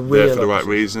MPs are there for the right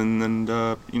reason, and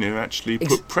actually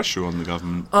put pressure on the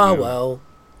government. Well,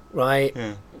 right.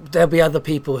 Yeah. There'll be other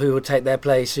people who will take their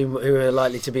place who are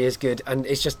likely to be as good, and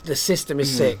it's just the system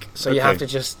is sick, so you have to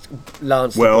just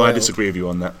lance. Well, I disagree with you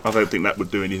on that. I don't think that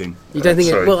would do anything. You don't think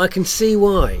it? Well, I can see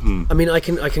why. I mean, I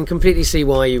can completely see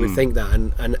why you would think that,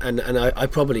 and I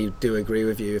probably do agree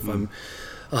with you if I'm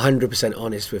 100%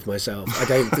 honest with myself. I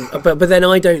don't think, but then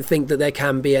I don't think that there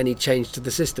can be any change to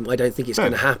the system. I don't think it's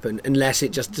going to happen unless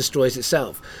it just destroys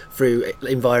itself through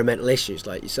environmental issues,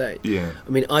 like you say. Yeah. I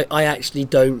mean, I actually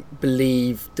don't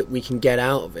believe that we can get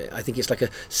out of it. I think it's like a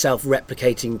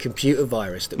self-replicating computer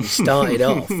virus that we started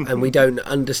off, and we don't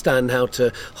understand how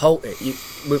to halt it.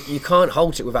 You can't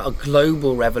halt it without a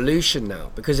global revolution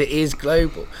now, because it is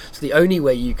global. So the only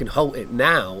way you can halt it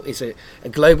now is a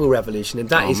global revolution, and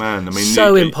that is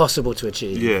impossible to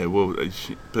achieve. Yeah, well,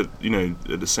 but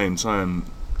at the same time,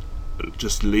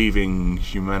 just leaving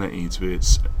humanity to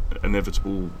its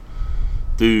inevitable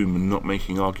doom and not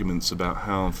making arguments about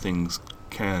how things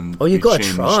can be you've got to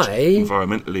changed try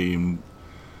environmentally, and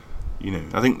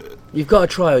I think you've got to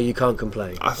try, or you can't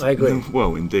complain. I agree.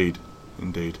 Well, indeed,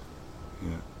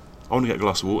 yeah. I want to get a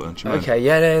glass of water. Do you mind? Okay,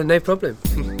 yeah, no problem.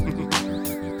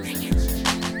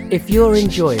 If you're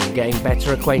enjoying getting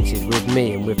better acquainted with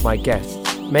me and with my guests,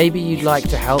 maybe you'd like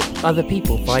to help other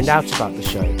people find out about the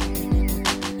show.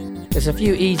 There's a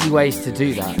few easy ways to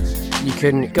do that. You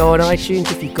can go on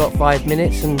iTunes if you've got 5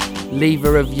 minutes and leave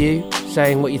a review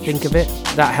saying what you think of it.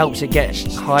 That helps it get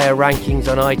higher rankings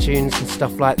on iTunes and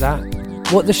stuff like that.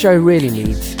 What the show really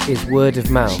needs is word of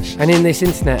mouth. And in this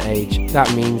internet age,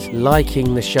 that means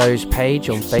liking the show's page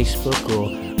on Facebook, or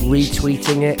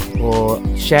retweeting it, or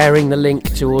sharing the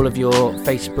link to all of your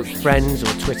Facebook friends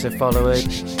or Twitter followers,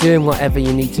 doing whatever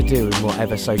you need to do in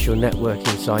whatever social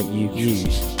networking site you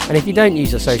use. And if you don't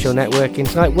use a social networking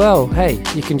site, well, hey,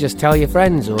 you can just tell your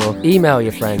friends or email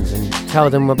your friends and tell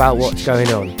them about what's going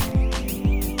on.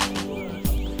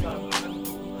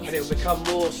 And it'll become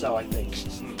more so, I think.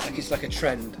 Like it's like a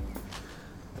trend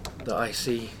that I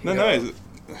see. No,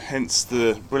 hence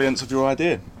the brilliance of your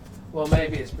idea. Well,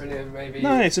 maybe it's brilliant, maybe...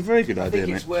 No, it's a very good idea, I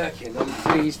think it's working. I'm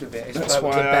pleased with it. It's that's like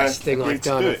why the best thing agreed I've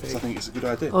done, to do it, I think it's a good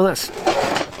idea. Oh,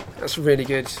 that's really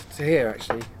good to hear,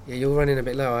 actually. Yeah, you're running a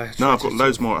bit low. I've got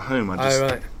loads more at home. I just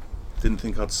right. didn't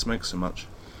think I'd smoke so much.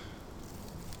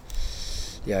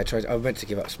 Yeah, I tried. I meant to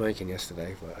give up smoking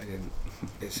yesterday, but I didn't.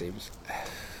 It seems...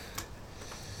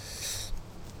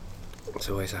 It's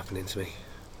always happening to me.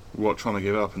 What, trying to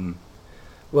give up and...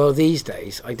 Well, these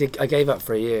days I gave up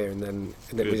for a year, and then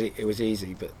it was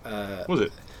easy. But was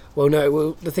it? Well, no.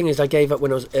 Well, the thing is, I gave up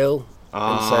when I was ill.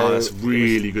 That's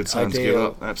really good time to give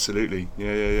up. Absolutely.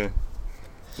 Yeah.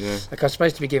 Like I was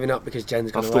supposed to be giving up because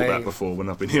Jen's gone away. I've thought that before when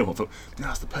I've been ill. I thought,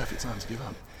 now's the perfect time to give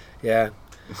up. Yeah.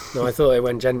 No, I thought it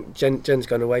when Jen's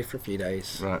gone away for a few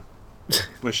days. Right.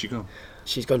 Where's she gone?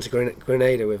 She's gone to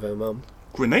Grenada with her mum.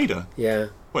 Grenada? Yeah.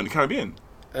 What, in the Caribbean?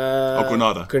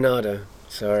 Grenada. Grenada.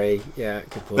 Sorry. Yeah,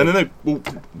 good point. No. Well,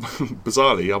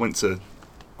 bizarrely, I went to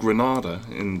Grenada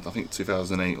in, I think,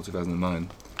 2008 or 2009. And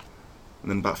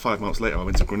then about 5 months later, I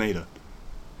went to Grenada.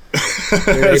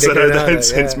 Grenada,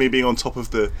 hence me being on top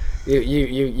of the...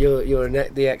 You're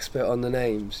the expert on the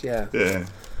names, yeah. Yeah.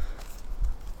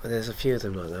 Well, there's a few of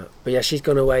them like that. But yeah, she's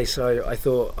gone away, so I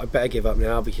thought I'd better give up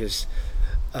now because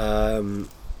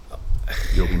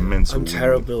You'll be mental. I'm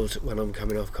terrible when I'm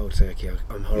coming off cold turkey.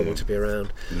 I'm horrible to be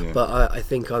around. Yeah. But I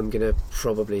think I'm gonna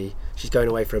probably. She's going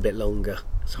away for a bit longer,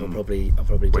 so I'll probably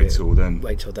Wait till then.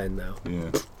 Wait till then now.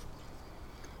 Yeah.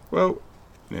 Well,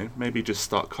 maybe just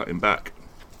start cutting back.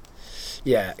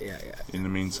 Yeah. In the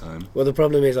meantime. Well, the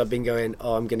problem is I've been going.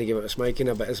 Oh, I'm gonna give up smoking.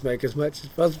 I better smoke as much as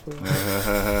possible.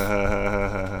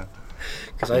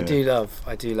 Because I do love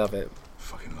it.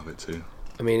 Fucking love it too.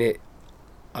 I mean,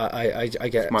 I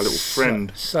get my little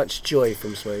friend. Such joy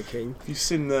from smoking. Have you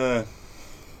seen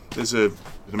there's an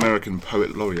American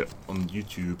poet laureate on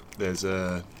YouTube. There's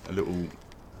they're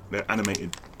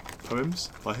animated poems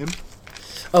by him.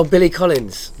 Oh, Billy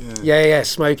Collins. Yeah.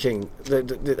 Smoking. My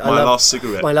Last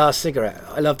Cigarette. My Last Cigarette.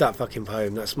 I love that fucking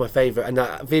poem. That's my favourite. And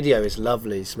that video is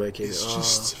lovely, smoking. It's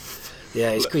just...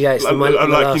 Yeah, it's my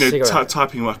last cigarette.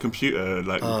 Typing on my computer,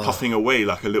 puffing away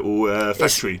like a little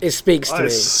factory. It speaks to me.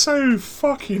 It's so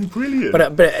fucking brilliant.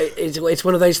 But it's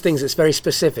one of those things that's very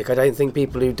specific. I don't think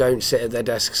people who don't sit at their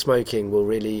desk smoking will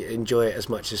really enjoy it as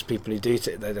much as people who do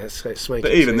sit at their desk smoking.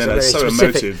 But even then, it's so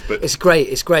emotive. But it's great.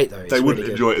 It's great though. They wouldn't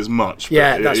enjoy it as much. But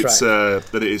yeah, that's right.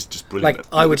 But it is just brilliant. Like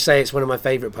I would say, it's one of my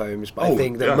favourite poems. But I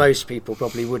think that most people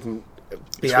probably wouldn't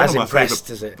be as impressed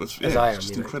as I am. It's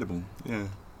just incredible. Yeah.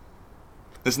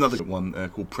 There's another one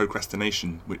called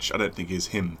Procrastination, which I don't think is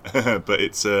him, but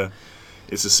it's a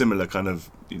similar kind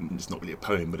of. It's not really a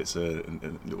poem, but it's a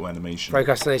little animation.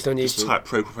 Procrastination on YouTube. Just type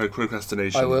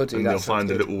procrastination. I will do and that. You'll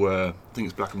find a little. I think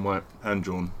it's black and white, hand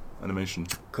drawn animation.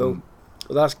 Cool.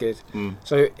 Well, that's good.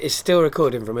 So it's still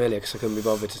recording from earlier because I couldn't be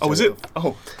bothered to. Oh, is it?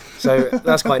 Off. So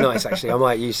that's quite nice, actually. I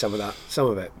might use some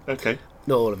of it. Okay.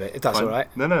 Not all of it, if that's all right.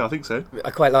 No, I think so.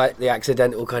 I quite like the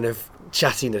accidental kind of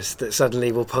chattiness that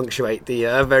suddenly will punctuate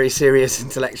the very serious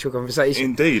intellectual conversation.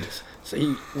 Indeed.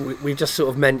 So we've just sort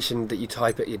of mentioned that you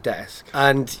type at your desk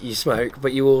and you smoke,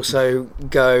 but you also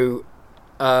go.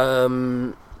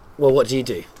 Well, what do you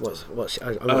do?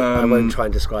 I won't try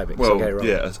and describe it. Well, I wrong.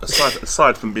 yeah.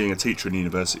 Aside from being a teacher in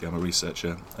university, I'm a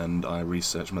researcher, and I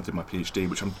research when I did my PhD,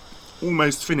 which I'm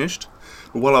almost finished.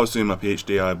 But while I was doing my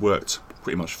PhD, I worked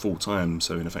pretty much full time,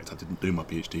 so in effect I didn't do my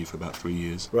PhD for about 3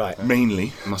 years. Right.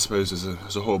 Mainly, I suppose is a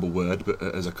horrible word, but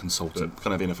as a consultant,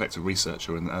 kind of in effect a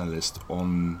researcher and an analyst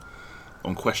on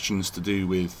questions to do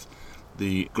with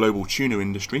the global tuna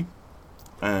industry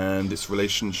and its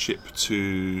relationship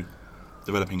to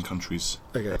developing countries.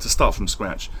 Okay. To start from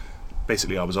scratch,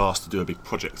 basically I was asked to do a big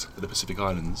project for the Pacific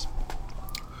Islands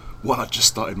while I just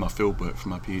started my fieldwork for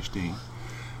my PhD,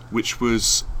 which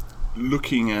was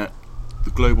looking at the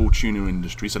global tuna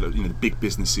industry, so the big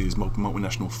businesses,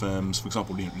 multinational firms. For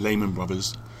example, Lehman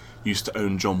Brothers used to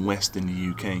own John West in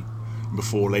the UK.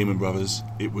 Before Lehman Brothers,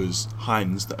 it was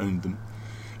Heinz that owned them.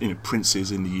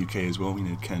 Prince's in the UK as well.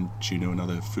 Canned tuna and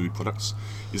other food products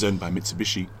is owned by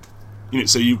Mitsubishi.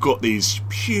 So you've got these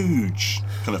huge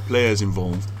kind of players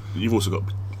involved. You've also got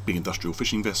big industrial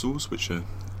fishing vessels, which are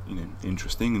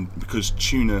interesting, and because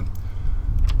tuna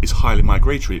is highly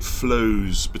migratory, it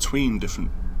flows between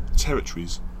different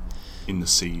territories in the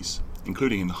seas,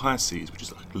 including in the high seas, which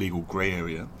is like a legal grey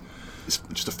area. It's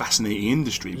just a fascinating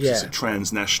industry because it's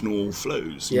transnational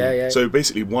flows. Yeah. So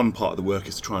basically one part of the work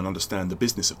is to try and understand the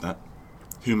business of that.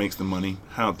 Who makes the money,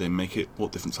 how they make it,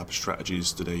 what different type of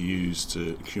strategies do they use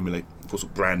to accumulate, of course,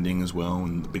 branding as well,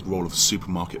 and the big role of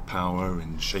supermarket power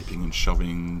and shaping and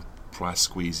shoving price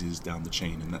squeezes down the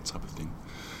chain and that type of thing.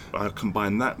 I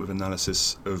combine that with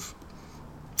analysis of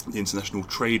the international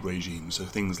trade regime, so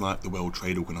things like the World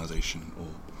Trade Organization, or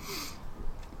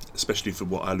especially for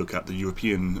what I look at, the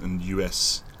European and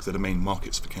US, because they're the main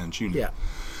markets for canned tuna,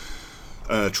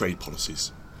 trade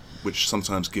policies, which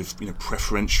sometimes give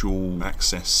preferential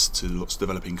access to lots of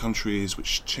developing countries,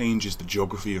 which changes the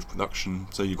geography of production.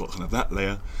 So you've got kind of that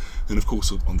layer, and of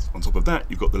course on top of that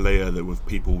you've got the layer that with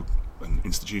people and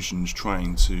institutions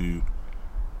trying to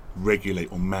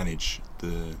regulate or manage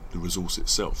the resource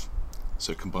itself.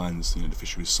 So it combines the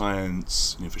fisheries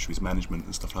science, fisheries management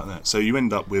and stuff like that. So you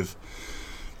end up with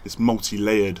this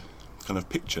multi-layered kind of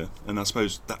picture, and I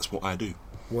suppose that's what I do.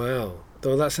 Wow.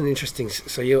 Well, that's an interesting.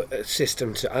 So you're a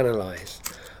system to analyse.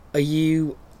 Are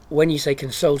you, when you say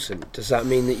consultant, does that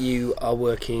mean that you are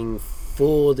working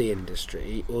for the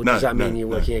industry, or does that mean you're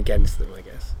working against them? I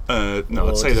guess. No,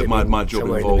 I'd say that my job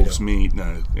involves me.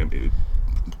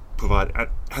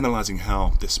 Analysing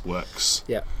how this works.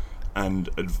 Yeah. And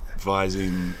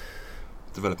advising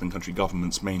developing country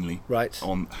governments mainly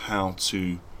on how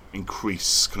to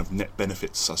increase kind of net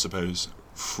benefits, I suppose,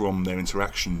 from their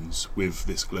interactions with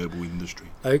this global industry.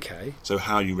 Okay. So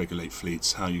how you regulate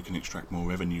fleets, how you can extract more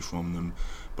revenue from them,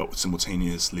 but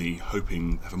simultaneously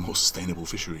hoping to have a more sustainable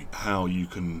fishery. How you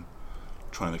can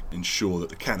trying to ensure that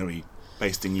the cannery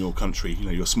based in your country,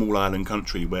 your small island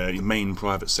country, where your main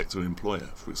private sector employer,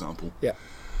 for example, Yeah.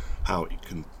 how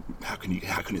can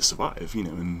it survive?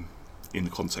 In the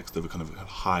context of a kind of a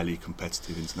highly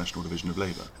competitive international division of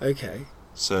labour. Okay.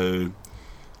 So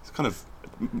it's kind of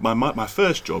my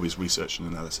first job is research and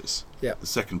analysis. Yeah. The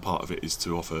second part of it is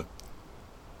to offer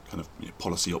kind of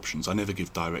policy options. I never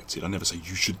give directed. I never say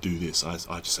you should do this. I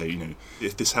just say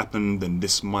if this happened, then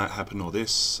this might happen, or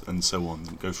this, and so on.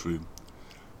 And go through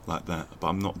like that. But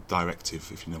I'm not directive,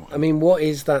 if you know what I mean. What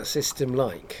is that system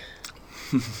like?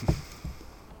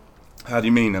 How do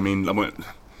you mean?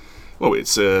 Well,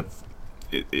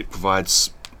 it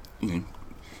provides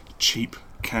cheap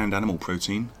canned animal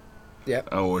protein. Yeah.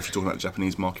 Or if you're talking about the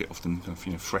Japanese market, often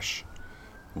kind of fresh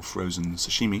or frozen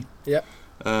sashimi. Yeah.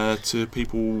 To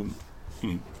people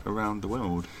around the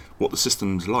world. What the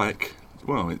system's like?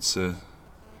 Well, it's a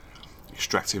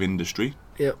extractive industry.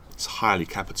 Yeah. It's highly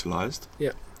capitalised.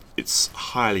 Yeah. It's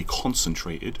highly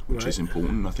concentrated, which is Right.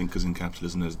 important, I think, because in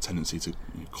capitalism there's a tendency to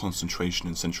concentration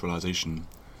and centralisation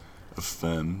of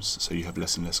firms, so you have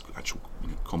less and less actual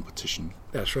competition.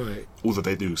 That's right. Although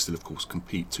they do still, of course,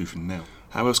 compete tooth and nail.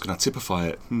 How else can I typify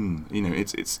it?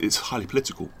 It's highly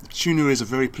political. Tuna is a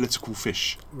very political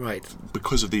fish Right.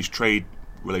 because of these trade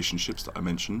relationships that I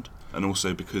mentioned, and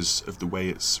also because of the way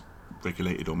it's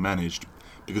regulated or managed,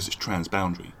 because it's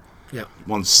transboundary. Yeah.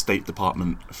 One State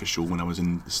Department official, when I was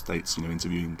in the States,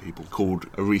 interviewing people, called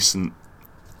a recent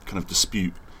kind of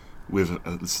dispute with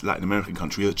a Latin American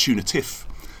country a tuna tiff.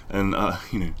 And,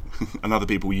 and other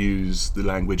people use the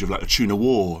language of like a tuna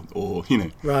war, or,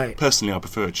 Right. Personally, I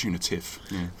prefer a tuna tiff.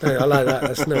 Yeah. No, I like that.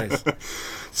 That's nice.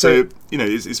 So,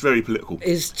 it's very political.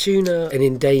 Is tuna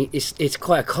it's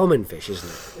quite a common fish, isn't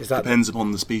it? Is that Depends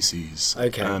upon the species.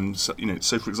 Okay.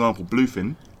 So for example,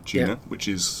 bluefin tuna, Yeah. which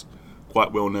is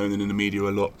quite well known and in the media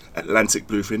a lot. Atlantic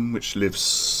bluefin, which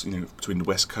lives, between the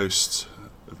west coast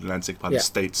of the Atlantic by Yeah. the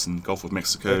States and Gulf of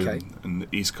Mexico, Okay. and the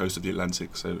east coast of the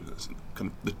Atlantic. So it's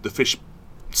kind of the fish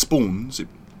spawns, it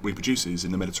reproduces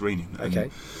in the Mediterranean. And Okay.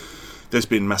 there's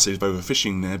been massive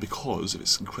overfishing there because of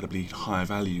its incredibly high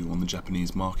value on the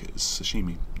Japanese market as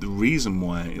sashimi. The reason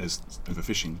why there's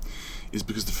overfishing is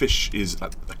because the fish is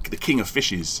like the king of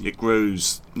fishes. It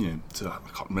grows, to, I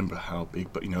can't remember how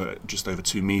big, but just over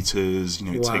 2 meters.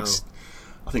 It Wow. takes,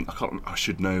 I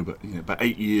should know, but about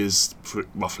 8 years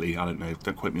roughly. I don't know.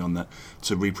 Don't quote me on that.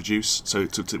 To reproduce, so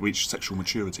to reach sexual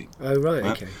maturity. Oh, right.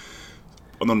 Right. Okay.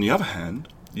 And on the other hand,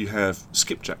 you have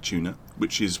skipjack tuna,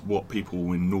 which is what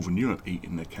people in Northern Europe eat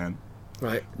in their can,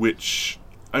 Right. which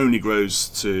only grows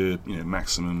to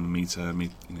maximum a meter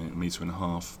and a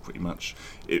half, pretty much.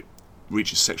 It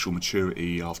reaches sexual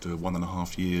maturity after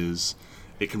 1.5 years.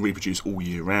 It can reproduce all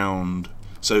year round.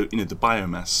 So the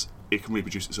biomass, it can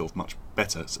reproduce itself much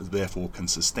better, so therefore can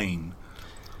sustain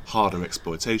harder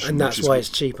exploitation. And that's why it's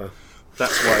cheaper.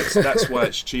 That's why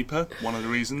it's cheaper. One of the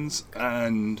reasons,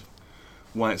 and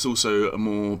why it's also a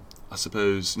more, I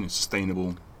suppose,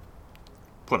 sustainable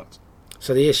product.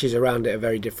 So the issues around it are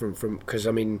very different from, because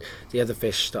the other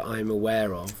fish that I'm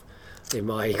aware of in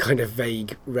my kind of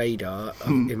vague radar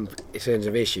in terms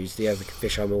of issues, the other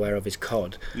fish I'm aware of is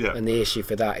cod, Yeah. and the issue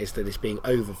for that is that it's being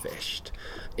overfished.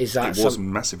 Is that It was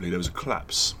massively. There was a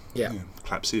collapse. Yeah.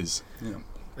 Collapse is. Yeah.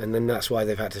 and then that's why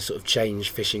they've had to sort of change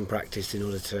fishing practice in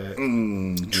order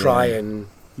to try and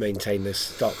maintain the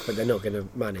stock, but they're not going to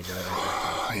manage it.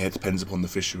 Yeah, it depends upon the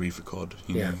fishery for cod.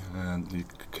 Yeah. And the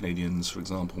Canadians, for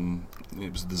example,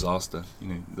 it was a disaster.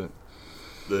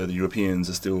 The Europeans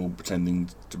are still pretending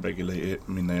to regulate it.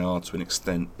 They are to an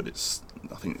extent, but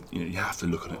I think you have to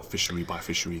look at it fishery by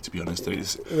fishery. To be honest,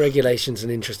 Regulation's an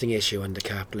interesting issue under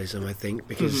capitalism, I think,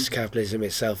 because capitalism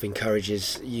itself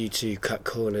encourages you to cut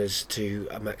corners to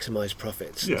maximise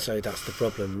profits. Yeah. So that's the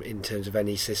problem in terms of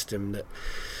any system that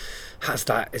has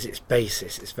that as its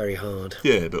basis. It's very hard.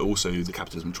 Yeah, but also the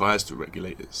capitalism tries to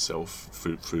regulate itself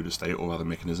through the state or other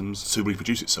mechanisms to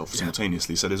reproduce itself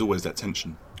simultaneously. So there's always that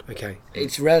tension. Okay.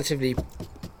 It's relatively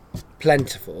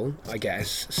plentiful, I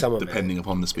guess, some of Depending it.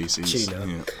 upon the species. Tuna.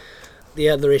 Yeah. The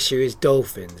other issue is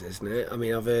dolphins, isn't it?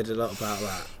 I've heard a lot about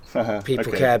that. People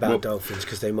Okay, care about well, dolphins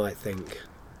because they might think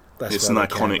that's It's why an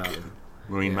they care iconic about them.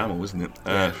 marine mammal, isn't it?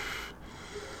 Yeah.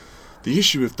 The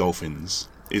issue with dolphins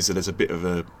is that there's a bit of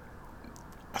a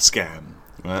scam.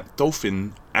 Right?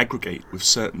 Dolphin aggregate with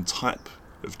certain type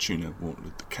of tuna, or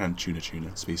the canned tuna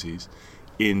species,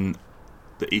 in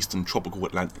the eastern tropical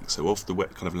Atlantic, so off the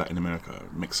wet kind of Latin America,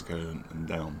 Mexico and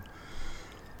down.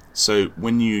 So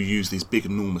when you use these big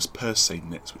enormous purse seine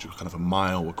nets, which are kind of a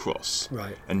mile across,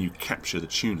 Right. and you capture the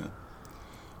tuna,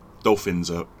 dolphins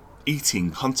are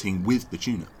hunting with the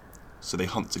tuna. So they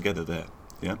hunt together there.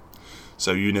 Yeah,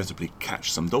 so you inevitably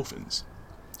catch some dolphins.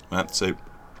 Right, so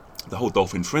the whole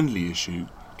dolphin-friendly issue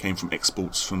came from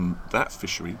exports from that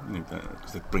fishery,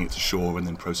 because they bring it to shore and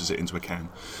then process it into a can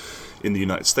in the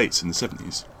United States in the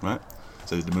 70s, right?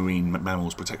 So the Marine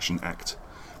Mammals Protection Act,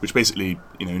 which basically,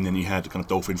 and then you had kind of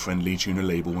dolphin-friendly tuna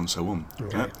label and so on.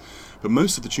 Okay. Right? But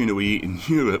most of the tuna we eat in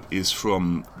Europe is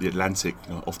from the Atlantic,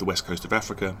 off the west coast of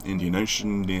Africa, Indian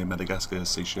Ocean, near Madagascar,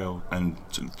 Seychelles, and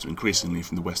to increasingly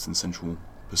from the west and central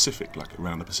Pacific, like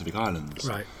around the Pacific Islands.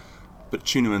 Right. But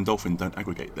tuna and dolphin don't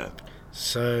aggregate there.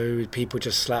 So people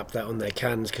just slap that on their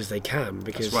cans because they can,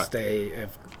 because That's right. they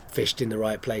have fished in the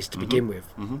right place to begin with.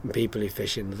 Mm-hmm. And people who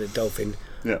fish in the dolphin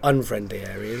Yeah. unfriendly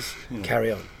areas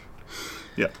carry on.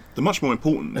 Yeah, the much more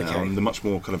important now, Okay. and the much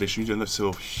more kind of issue, the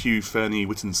sort of Hugh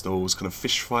Fernie-Whittenstall's kind of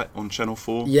fish fight on Channel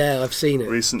 4 Yeah, I've seen it.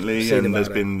 recently, Seen and about there's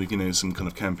it. been, some kind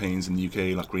of campaigns in the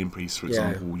UK, like Greenpeace, for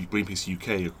Yeah. example. Greenpeace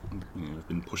UK have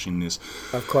been pushing this.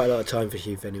 I've quite a lot of time for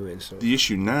Hugh Fernie Whittenstall. The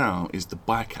issue now is the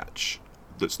bycatch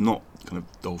that's not kind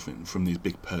of dolphin from these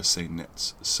big purse seine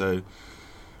nets. So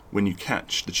when you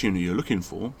catch the tuna you're looking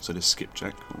for, so there's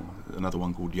skipjack, or another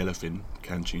one called yellowfin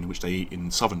canned tuna, which they eat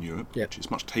in southern Europe, Yep. which is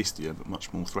much tastier but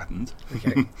much more threatened.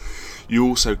 Okay. You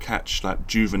also catch like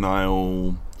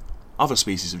juvenile other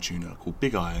species of tuna called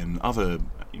big eye and other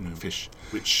fish,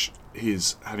 which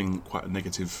is having quite a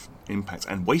negative impact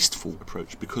and wasteful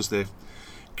approach, because they're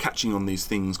catching on these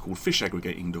things called fish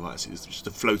aggregating devices, which is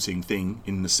a floating thing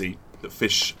in the sea that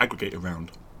fish aggregate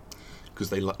around, because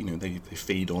they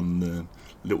feed on the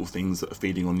little things that are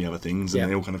feeding on the other things, and Yeah.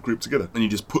 they all kind of group together, and you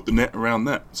just put the net around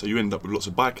that, so you end up with lots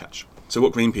of bycatch. So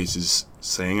what Greenpeace is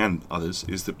saying, and others,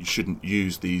 is that you shouldn't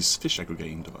use these fish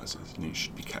aggregating devices. You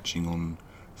should be catching on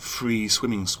free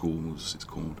swimming schools, it's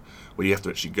called, where you have to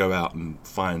actually go out and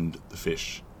find the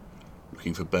fish,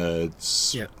 looking for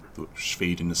birds Yeah. which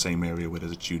feed in the same area where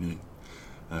there's a tuna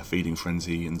feeding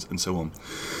frenzy, and so on.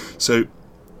 So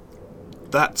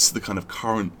that's the kind of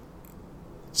current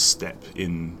step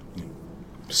in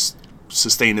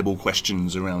sustainable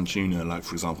questions around tuna, like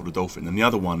for example the dolphin. And the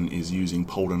other one is using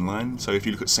pole and line. So if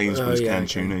you look at Sainsbury's canned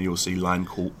tuna, you'll see line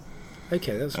caught,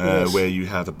 Okay, that's nice. where you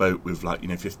have a boat with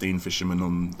 15 fishermen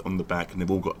on the back, and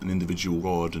they've all got an individual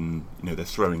rod, and they're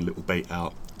throwing little bait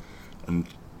out and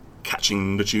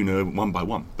catching the tuna one by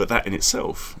one. But that in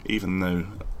itself, even though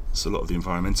a lot of the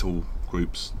environmental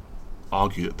groups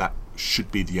argue that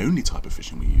should be the only type of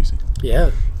fishing we're using,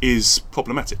 Yeah. is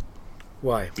problematic.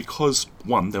 Why? Because,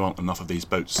 one, there aren't enough of these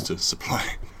boats to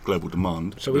supply global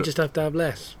demand. So we just have to have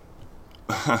less.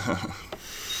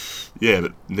 Yeah,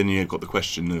 but then you've got the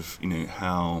question of,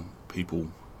 how people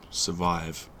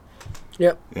survive.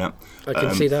 Yep. Yeah. I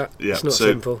can see that. Yeah, It's not so-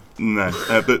 simple. No,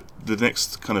 but the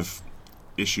next kind of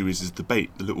issue is the bait.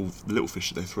 The little fish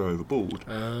that they throw overboard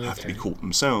have to be Okay. caught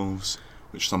themselves,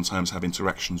 which sometimes have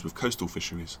interactions with coastal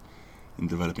fisheries in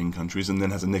developing countries, and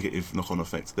then has a negative knock-on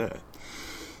effect there.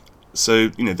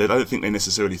 So, I don't think they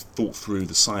necessarily thought through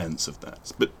the science of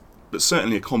that. But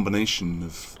certainly a combination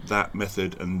of that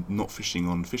method and not fishing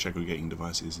on fish aggregating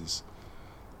devices is,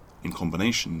 in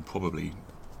combination, probably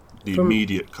the From-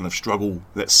 immediate kind of struggle,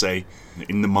 let's say,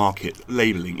 in the market,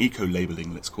 labelling,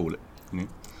 eco-labelling, let's call it.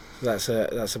 That's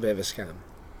a bit of a scam.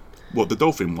 What the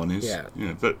dolphin one is.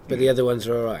 Yeah. But The other ones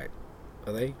are all right,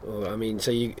 are they? Or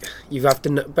so you have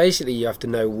to basically you have to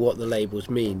know what the labels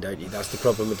mean, don't you? That's the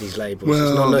problem with these labels. It's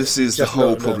well, not this is the just whole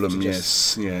not enough problem. to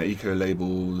just- Yes, yeah, eco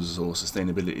labels or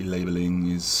sustainability labelling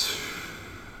is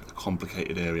a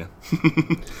complicated area,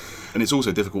 and it's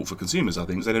also difficult for consumers. I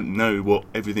think 'cause they don't know what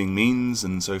everything means,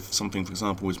 and so if something, for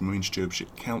example, is Marine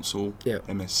Stewardship Council, Yeah.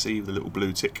 MSC, with the little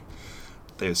blue tick,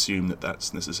 they assume that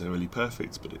that's necessarily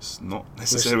perfect, but it's not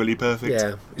necessarily perfect.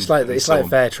 Yeah, it's like and so on.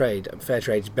 fair trade. Fair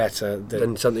trade's better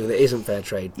than something that isn't fair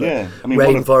trade. But Yeah, I mean,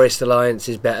 one of- Rainforest Alliance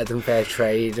is better than fair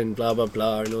trade, and blah blah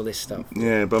blah, and all this stuff.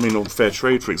 Yeah, but I mean, on fair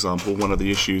trade, for example, one of the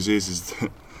issues is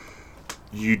that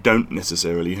you don't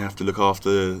necessarily have to look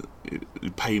after,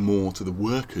 pay more to the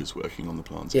workers working on the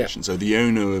plantation. So the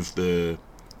owner of the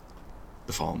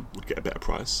farm would get a better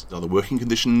price. Are the working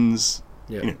conditions?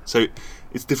 Yeah. So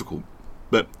it's difficult,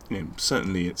 but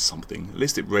certainly it's something. At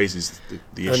least it raises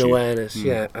the And issue. awareness,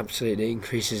 yeah, absolutely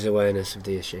increases awareness of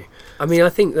the issue. I mean, I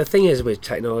think the thing is with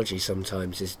technology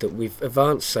sometimes is that we've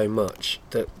advanced so much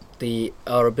that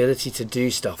our ability to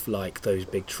do stuff like those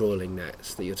big trawling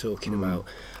nets that you're talking about.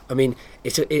 I mean,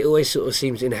 it always sort of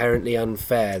seems inherently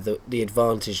unfair that the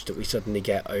advantage that we suddenly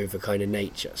get over kind of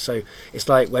nature. So it's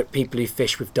like when people who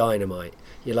fish with dynamite,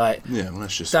 you're like, Yeah, well,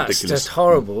 that's just that's ridiculous. just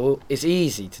horrible. It's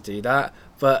easy to do that,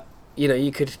 but you know,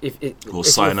 you could or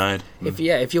cyanide.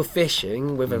 If you're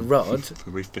fishing with a rod, For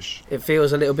reef fish. it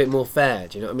feels a little bit more fair.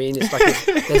 Do you know what I mean? It's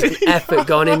like there's an effort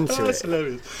gone into That's it.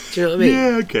 hilarious. Do you know what I mean?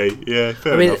 Yeah. Okay. Yeah.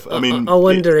 Fair enough. I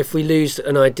wonder if we lose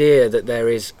an idea that there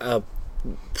is a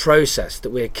process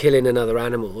that we're killing another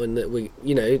animal, and that we,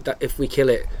 you know, that if we kill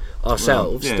it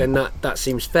ourselves, yeah. then that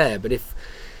seems fair. But if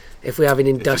we have an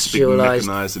If it's a big industrialised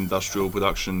mechanised industrial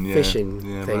production, fishing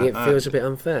thing, it feels a bit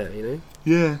unfair, you know.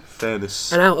 Yeah,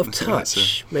 fairness. And out of I think that's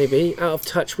touch, maybe out of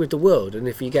touch with the world. And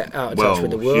if you get out of touch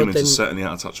with the world, humans then are certainly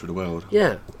out of touch with the world.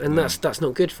 yeah, and Yeah. that's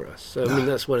not good for us. So I mean,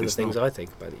 that's one of the it's things not. I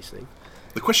think about these things.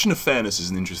 The question of fairness is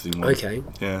an interesting one. Okay.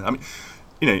 Yeah, I mean,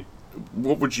 you know,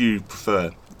 what would you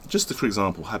prefer? Just for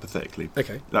example, hypothetically,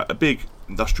 Okay. like a big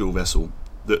industrial vessel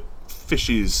that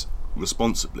fishes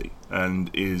responsibly and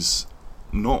is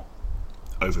not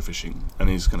overfishing and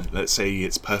is kind of, let's say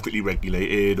it's perfectly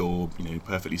regulated, or, you know,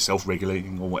 perfectly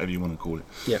self-regulating, or whatever you want to call it.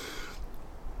 Yeah.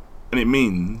 And it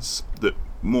means that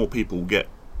more people get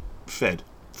fed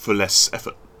for less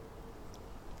effort.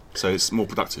 So it's more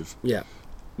productive. Yeah.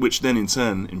 Which then in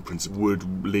turn, in principle,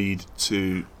 would lead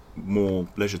to more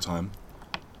leisure time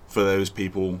for those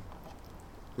people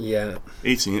Yeah.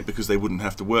 eating it, because they wouldn't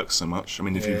have to work so much. I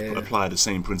mean, if you Yeah. apply the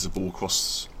same principle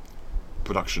across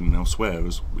production elsewhere,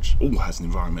 which all has an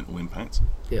environmental impact,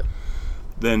 Yeah.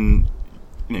 then,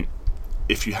 you know,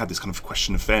 if you had this kind of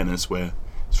question of fairness where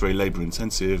it's very labour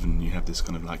intensive and you have this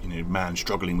kind of like, you know, man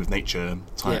struggling with nature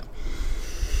type,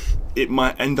 it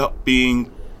might end up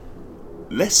being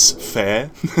less fair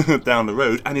down the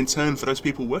road, and in turn for those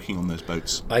people working on those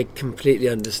boats. I completely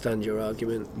understand your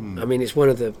argument. I mean, it's one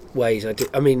of the ways I do.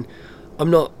 I mean, I'm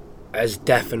not as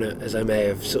definite as I may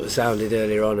have sort of sounded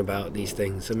earlier on about these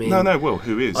things. I mean, Well,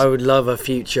 who is? I would love a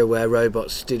future where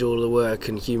robots did all the work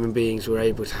and human beings were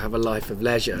able to have a life of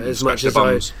leisure as much scratch as their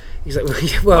bums. Exactly.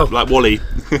 Well, like WALL-E.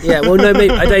 yeah. Well, no,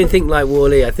 maybe, I don't think like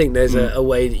WALL-E. I think there's a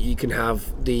way that you can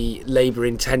have the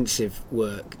labour-intensive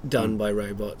work done by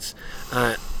robots,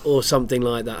 or something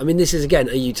like that. I mean, this is again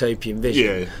a utopian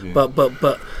vision. Yeah.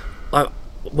 But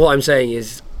what I'm saying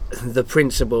is the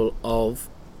principle of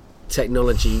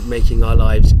technology making our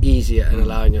lives easier and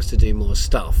allowing us to do more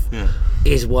stuff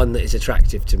is one that is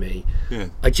attractive to me. Yeah.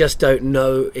 I just don't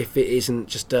know if it isn't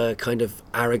just a kind of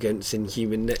arrogance in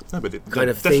human kind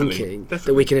of thinking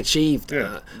that we can achieve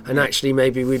that, and actually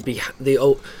maybe we'd be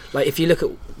like, if you look at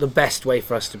the best way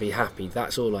for us to be happy,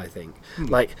 that's all I think.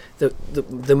 Like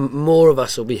the more of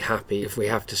us will be happy if we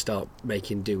have to start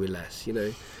making do with less, you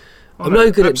know. I'm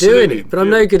no good at doing it, but I'm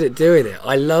no good at doing it.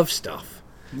 I love stuff.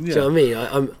 Do you know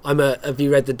what I mean? Have you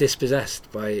read The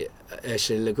Dispossessed by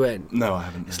Ursula Le Guin? No, I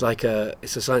haven't. It's like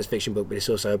it's a science fiction book, but it's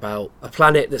also about a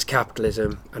planet that's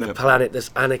capitalism and a planet that's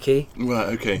anarchy.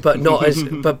 Right. Okay. But not as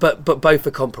but both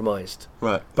are compromised.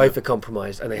 Right. Both are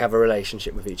compromised, and they have a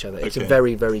relationship with each other. It's a Okay.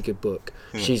 very, very good book.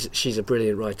 She's a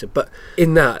brilliant writer. But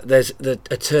in that, there's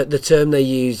the term they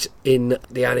use in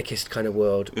the anarchist kind of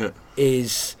world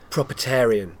is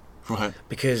proprietarian. Right.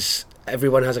 Because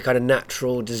everyone has a kind of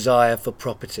natural desire for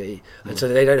property, and so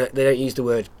they don't use the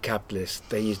word capitalist.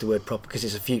 They use the word proper because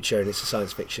it's a future and it's a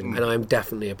science fiction. And I'm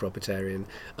definitely a proprietarian,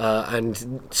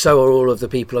 and so are all of the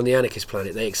people on the anarchist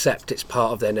planet. They accept it's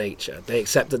part of their nature. They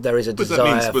accept that there is a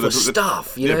desire for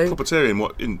stuff. You know,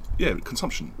 proprietarian.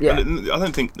 Consumption. Yeah. I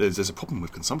don't think there's a problem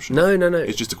with consumption. No.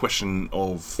 It's just a question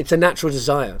of. It's a natural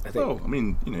desire, I think. Well, I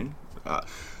mean, you know,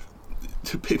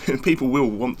 people will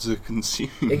want to consume.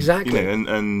 Exactly. You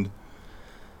know, and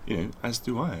you know, as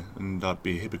do I, and I'd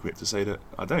be a hypocrite to say that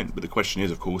I don't. But the question is,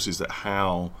 of course, is that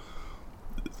how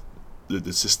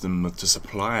the system to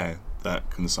supply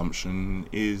that consumption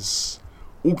is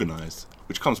organised,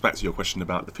 which comes back to your question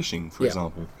about the fishing, for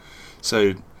example. So,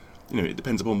 you know, it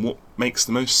depends upon what makes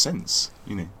the most sense,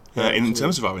 you know, in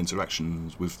terms of our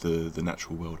interactions with the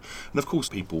natural world. And of course,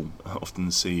 people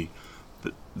often see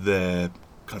that their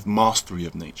kind of mastery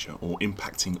of nature or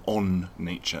impacting on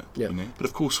nature, you know. But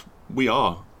of course, we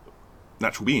are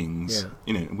natural beings,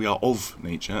 you know, we are of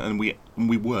nature, and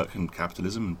we work in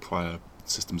capitalism and prior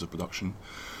systems of production,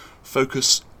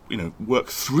 work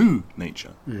through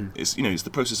nature. It's, you know, it's the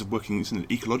process of working. It's an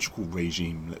ecological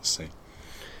regime, let's say.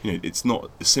 You know, it's not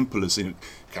as simple as, you know,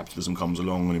 capitalism comes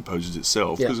along and imposes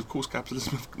itself, because of course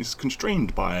capitalism is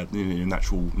constrained by, you know,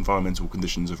 natural environmental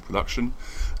conditions of production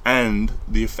and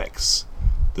the effects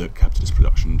that capitalist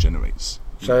production generates.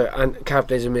 So, and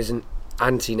capitalism isn't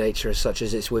anti-nature as such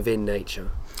as it's within nature.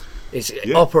 It's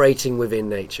operating within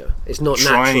nature. It's not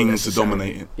trying to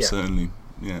dominate it. Certainly.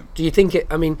 Yeah. Do you think that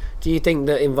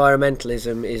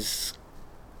environmentalism is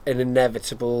an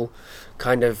inevitable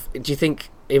kind of? Do you think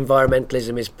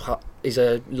environmentalism is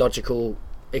a logical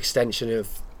extension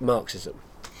of Marxism?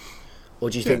 Or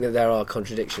do you think that there are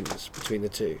contradictions between the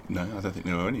two? No, I don't think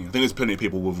there are any. I think there's plenty of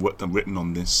people who've written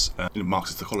on this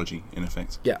Marxist ecology, in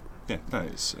effect. Yeah. Yeah, no,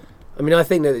 it's... I mean, I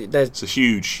think that there's... It's a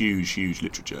huge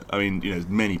literature. I mean, there's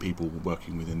many people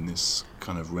working within this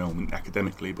kind of realm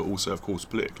academically, but also, of course,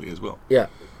 politically as well. Yeah.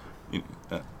 You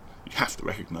have to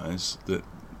recognise that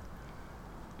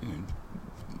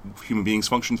human beings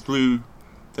function through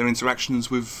their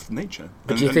interactions with nature.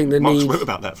 But do you think Marx wrote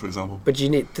about that, for example. But do you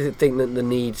need to think that the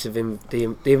needs of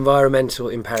the environmental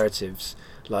imperatives,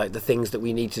 like the things that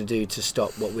we need to do to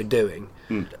stop what we're doing,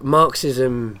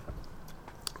 Marxism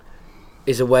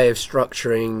is a way of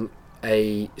structuring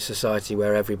a society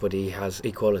where everybody has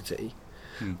equality.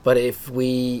 But if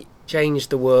we change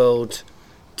the world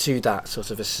to that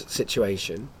sort of a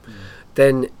situation,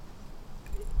 then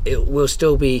it will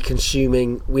still be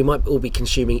consuming. We might all be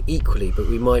consuming equally, but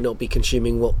we might not be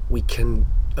consuming what we can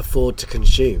afford to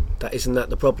consume. Isn't that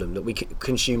the problem? That we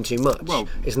consume too much? Well,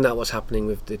 isn't that what's happening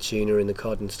with the tuna and the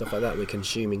cod and stuff like that? We're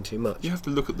consuming too much. You have to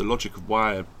look at the logic of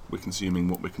why we're consuming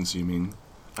what we're consuming,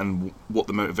 and what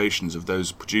the motivations of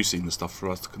those producing the stuff for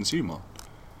us to consume are.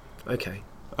 Okay.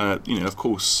 Of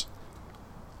course,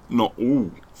 not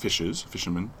all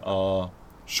fishermen are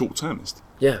short-termist.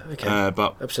 Yeah, okay.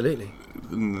 But absolutely.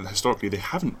 Historically, they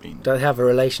haven't been. They have a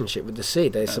relationship with the sea.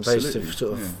 They're supposed to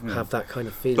sort of have that kind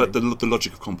of feeling. But the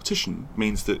logic of competition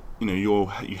means that you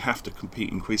have to compete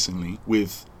increasingly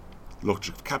with the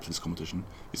logic of capitalist competition.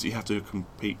 Is that you have to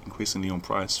compete increasingly on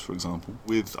price, for example,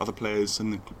 with other players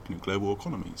in the global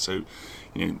economy. So,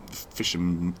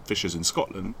 fishers in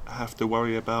Scotland have to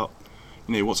worry about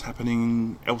what's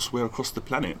happening elsewhere across the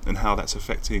planet and how that's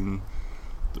affecting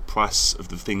the price of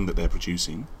the thing that they're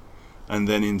producing, and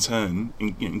then in turn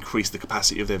increase the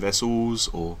capacity of their vessels,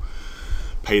 or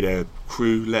pay their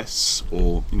crew less,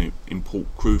 or import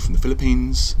crew from the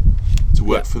Philippines to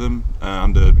work for them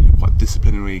under quite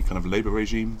disciplinary kind of labour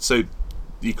regime. So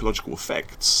the ecological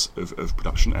effects of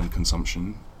production and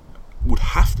consumption would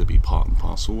have to be part and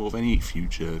parcel of any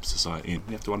future society. And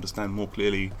we have to understand more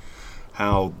clearly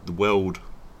how the world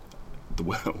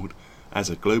as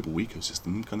a global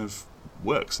ecosystem kind of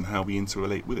works and how we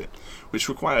interrelate with it, which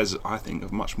requires, I think,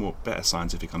 a much more better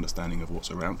scientific understanding of what's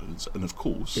around us, and of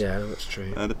course, that's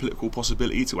true. The political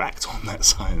possibility to act on that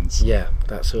science. Yeah,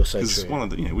 that's also true. Because one of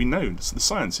the, we know the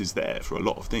science is there for a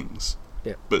lot of things.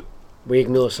 Yeah, but we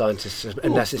ignore scientists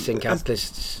unless it's in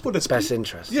capitalists' best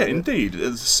interest. Yeah, indeed.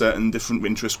 Certain different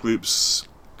interest groups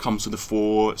come to the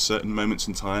fore at certain moments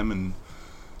in time, and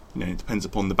it depends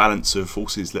upon the balance of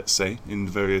forces, let's say, in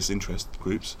the various interest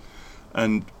groups,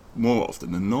 and more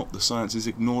often than not, the science is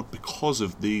ignored because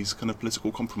of these kind of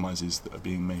political compromises that are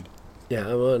being made.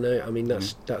 Yeah, well, no, I mean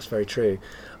that's very true.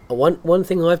 One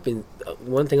thing I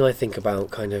think about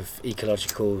kind of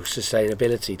ecological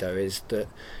sustainability, though, is that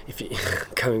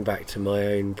going back to my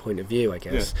own point of view, I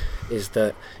guess, is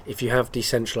that if you have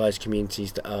decentralised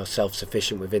communities that are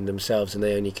self-sufficient within themselves and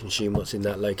they only consume what's in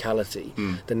that locality,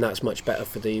 then that's much better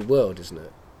for the world, isn't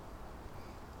it?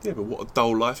 Yeah, but what a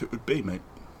dull life it would be, mate.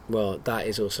 Well, that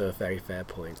is also a very fair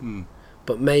point.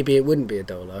 But maybe it wouldn't be a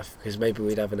dull life, because maybe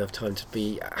we'd have enough time to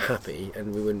be happy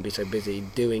and we wouldn't be so busy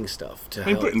doing stuff to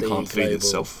help Britain the can't feed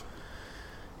itself.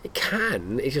 It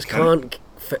can. It just can't.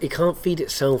 It can't feed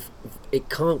itself. It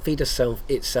can't feed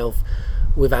itself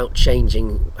without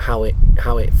changing how it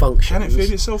functions. Can it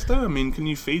feed itself though? I mean, can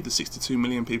you feed the 62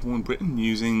 million people in Britain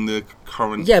using the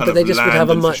current? Yeah, but they just would have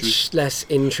a much much less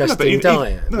interesting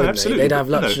diet. No, absolutely. They'd have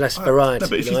much less variety. No,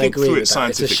 but if you I think agree through with it that.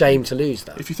 It's a scientifically, shame to lose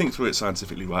that. If you think through it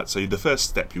scientifically, right? So the first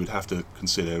step you would have to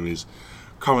consider is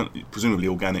presumably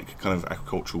organic kind of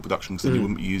agricultural production, because then you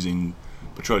wouldn't be using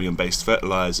petroleum-based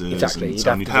fertilizers. Exactly. And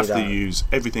so you'd have to use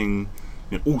everything,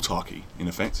 autarky in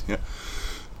effect. Yeah.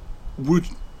 Would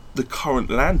the current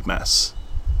land mass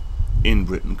in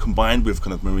Britain, combined with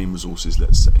kind of marine resources,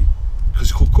 let's say,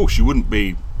 because of course you wouldn't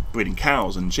be breeding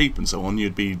cows and sheep and so on,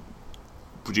 you'd be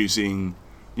producing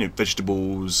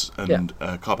vegetables and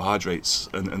carbohydrates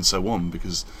and so on,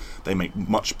 because they make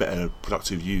much better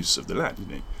productive use of the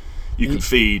land. You can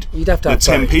feed you'd have to have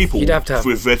 10 both. people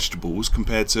with vegetables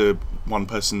compared to one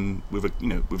person with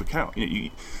a cow.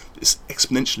 It's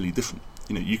exponentially different.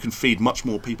 You can feed much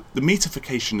more people. The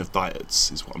meatification of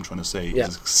diets is what I'm trying to say.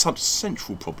 Is a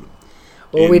central problem.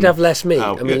 Or we'd have less meat.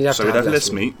 We'd have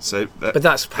less meat. So but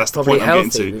that's probably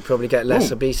healthy. We'd probably get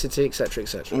less obesity, etc.,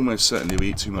 etc. Almost certainly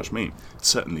we eat too much meat.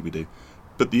 Certainly we do.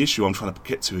 But the issue I'm trying to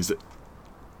get to is that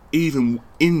even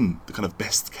in the kind of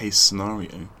best case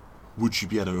scenario, would you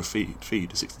be able to feed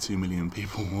the 62 million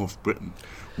people of Britain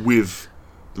with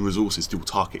the resources, the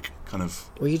autarkic kind of.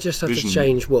 Well, you just have vision. to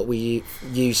change what we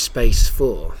use space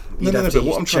for. You'd have But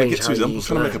what I'm trying to change get to is how I'm you use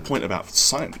trying to make a land. point about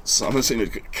science. I'm saying,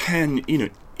 can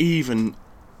even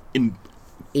in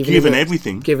Even given in the-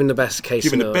 everything, given the best case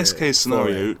given scenario. the best case for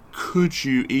scenario, it. could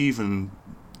you even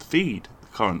feed the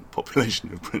current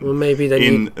population of Britain Well, maybe then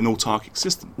in an autarkic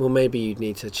system? Well, maybe you'd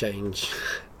need to change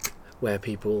where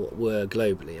people were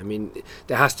globally. I mean,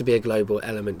 there has to be a global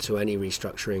element to any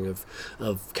restructuring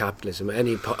of capitalism,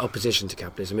 any opposition to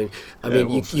capitalism. I mean,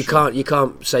 well, for sure. you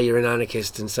can't say you're an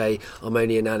anarchist and say I'm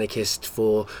only an anarchist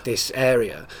for this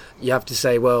area. You have to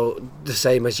say, well, the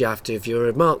same as you have to if you're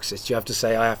a Marxist. You have to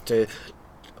say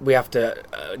we have to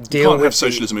deal You can't with have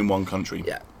socialism in one country.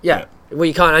 Yeah. Well,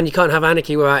 you can't have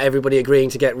anarchy without everybody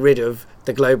agreeing to get rid of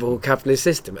the global capitalist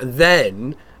system, and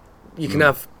then you can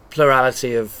have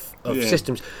plurality of Yeah.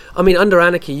 systems. I mean, under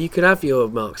anarchy, you could have your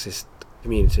Marxist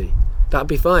community. That'd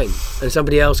be fine, and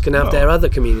somebody else can have their other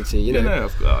community. You know,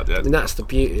 and that's the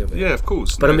beauty of it. Yeah, of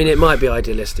course. But I mean, it might be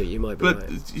idealistic. You might be But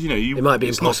right. it might be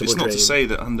it's impossible Not, it's not to dream. say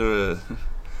that under.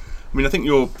 I mean, I think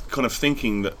you're kind of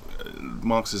thinking that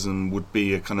Marxism would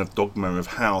be a kind of dogma of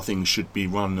how things should be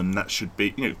run, and that should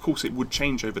be. Of course, it would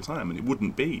change over time, and it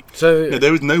wouldn't be. So,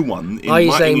 There is no one in are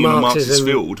you saying writing in a Marxist Marxism-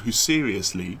 field who's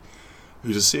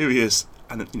a serious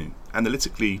and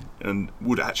analytically and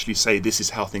would actually say this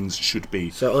is how things should be.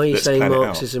 so are you Let's saying plan it out.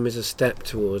 Marxism is a step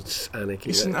towards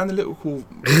anarchy? It's an then? analytical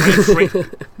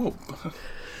well,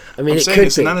 I mean, I'm it saying could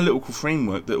it's be. an analytical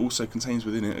framework that also contains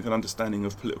within it an understanding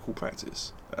of political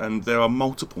practice, and there are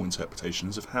multiple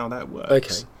interpretations of how that works.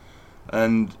 Okay.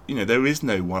 And there is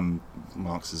no one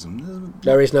Marxism.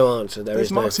 There is no answer. There's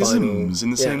is no Marxisms final... in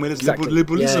the same way there's exactly.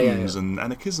 liberalisms Yeah. and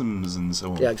anarchisms and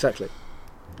so on. Yeah, exactly.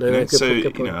 No, You know, no, good so point,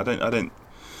 good point. I don't.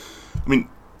 I mean,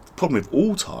 the problem with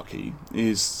autarky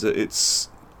is that it's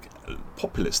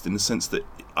populist in the sense that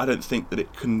I don't think that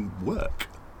it can work.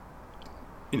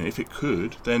 If it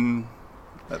could, then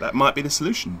that might be the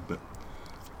solution, but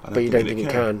But you don't think it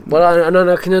can. Well,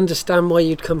 I can understand why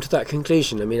you'd come to that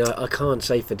conclusion. I mean, I can't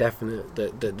say for definite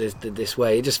that this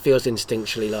way. It just feels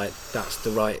instinctually like that's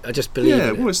the right. I just believe in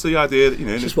it. It's the idea that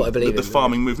It's just what I believe the in,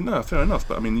 farming movement. No, fair enough.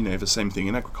 But I mean, the same thing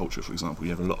in agriculture, for example.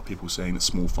 You have a lot of people saying that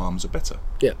small farms are better.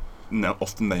 Yeah. Now,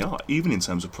 often they are, even in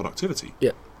terms of productivity.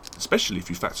 Yeah. Especially if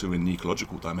you factor in the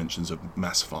ecological dimensions of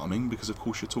mass farming, because of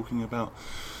course you're talking about,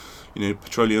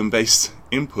 petroleum-based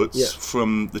inputs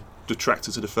from the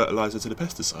tractor to the fertilizer to the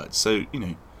pesticides. So,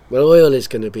 Well, oil is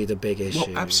going to be the big issue.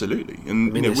 well, absolutely. And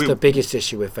I mean, it's the biggest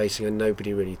issue we're facing, and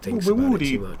nobody really thinks we're about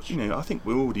already, it too much. I think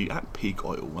we're already at peak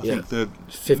oil. I Yeah. think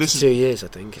 52 years, I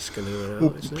think, it's going to run out.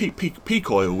 well, isn't it?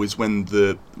 peak oil is when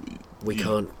We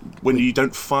can't when you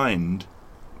don't find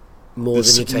more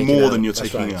than you're taking more out. than you're That's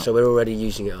taking right. out. So we're already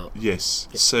using it up. Yes.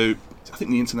 So I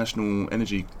think the International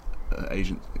Energy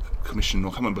Commission, or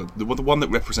I can't remember, the one that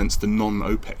represents the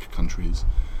non-OPEC countries,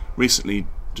 recently,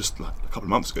 just like a couple of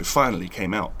months ago, finally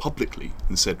came out publicly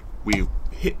and said we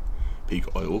hit peak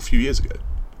oil a few years ago.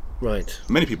 Right.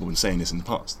 Many people have been saying this in the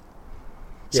past.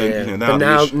 So Yeah. now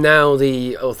But now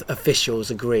the officials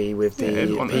agree with the people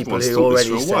everyone's who thought this already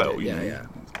for a said while. it. Yeah.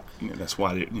 That's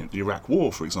why the Iraq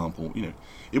War, for example.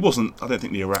 It wasn't. I don't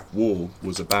think the Iraq War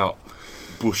was about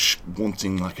Bush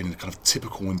wanting, like in a kind of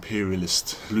typical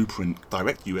imperialist blueprint,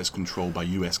 direct US control by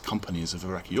US companies of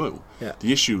Iraqi oil. Yeah.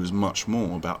 The issue was much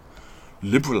more about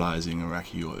liberalising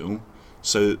Iraqi oil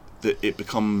so that it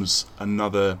becomes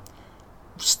another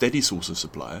steady source of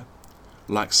supply,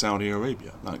 like Saudi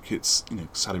Arabia. Like it's,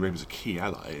 Saudi Arabia is a key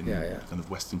ally in kind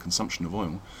of Western consumption of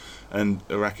oil, and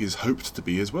Iraq is hoped to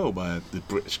be as well by the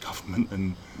British government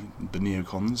and the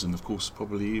neocons, and of course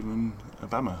probably even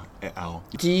Obama et al.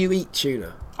 Do you eat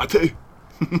tuna? I do.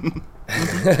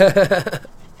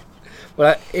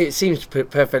 Well, it seems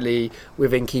perfectly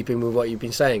within keeping with what you've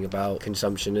been saying about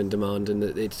consumption and demand, and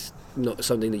that it's not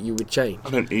something that you would change. I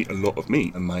don't eat a lot of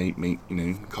meat, and I eat meat,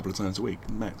 a couple of times a week,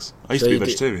 max. I used So to be you do-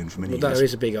 vegetarian for many Well, years. there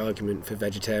is a big argument for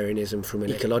vegetarianism from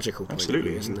an ecological point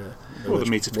Absolutely, of view, isn't there? Or the Much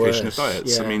meatification worse. of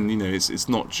diets. Yeah. I mean, it's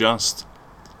not just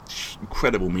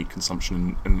incredible meat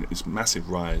consumption and its massive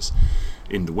rise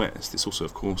in the West. It's also,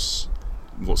 of course,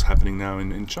 what's happening now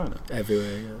in China.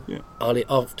 Everywhere, Yeah. I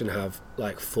often have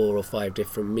like 4 or 5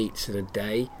 different meats in a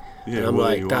day, Yeah, and I'm well,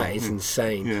 like, you that are, is yeah.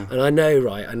 insane. Yeah. And I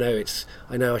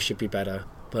know I should be better,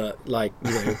 but like,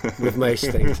 with most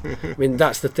things, I mean,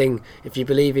 that's the thing. If you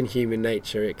believe in human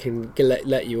nature, it can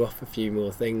let you off a few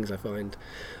more things, I find.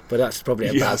 But that's probably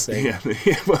a bad thing. Yeah,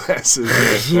 well, that's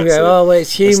You go, well,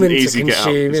 it's human to easy get up,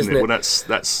 consume, isn't it? Well,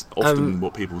 that's often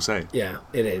what people say. Yeah,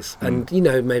 it is. And,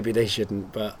 maybe they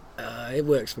shouldn't, but it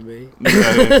works for me. Yeah,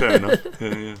 fair enough.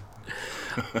 Yeah.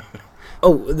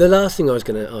 Oh, the last thing I was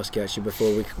going to ask you actually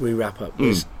before we wrap up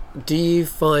was, do you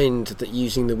find that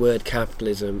using the word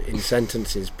capitalism in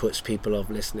sentences puts people off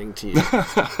listening to you?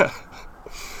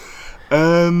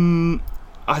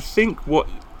 I think one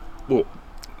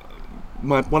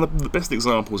of the best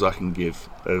examples I can give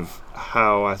of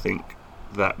how I think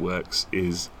that works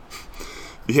is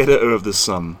the editor of The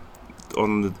Sun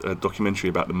on a documentary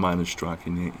about the miners' strike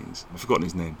in the 80s. I've forgotten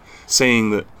his name,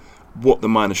 saying that what the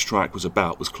miners' strike was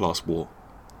about was class war.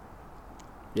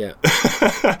 Yeah.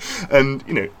 And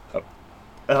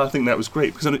I think that was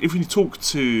great, because if you talk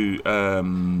to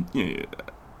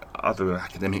other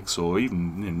academics or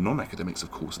even non-academics,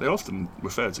 of course, they often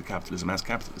refer to capitalism as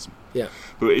capitalism. Yeah.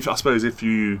 But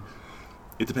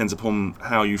it depends upon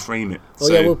how you frame it.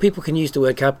 Well, people can use the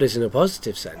word capitalism in a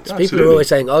positive sense. Absolutely. People are always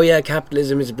saying, "Oh yeah,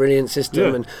 capitalism is a brilliant system,"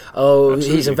 Yeah. and "Oh,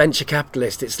 Absolutely. he's a venture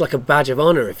capitalist." It's like a badge of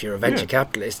honour if you're a venture Yeah.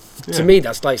 capitalist. Yeah. To me,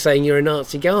 that's like saying you're a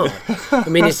Nazi guard. I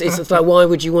mean, it's like, why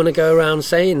would you want to go around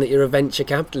saying that you're a venture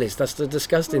capitalist? That's the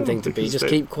disgusting thing to be. Because Just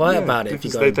keep quiet about it if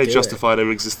you because go. they justify their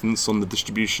existence on the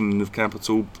distribution of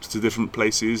capital to different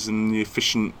places and the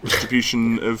efficient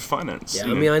distribution of finance. Yeah,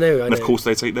 I mean, I know. And of course,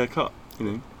 they take their cut.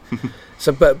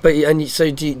 So,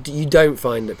 so do you don't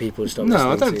find that people stop listening?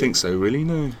 No, I don't think so. Really,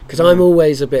 no. Because I'm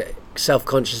always a bit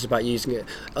self-conscious about using it.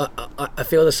 I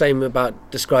feel the same about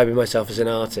describing myself as an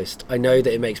artist. I know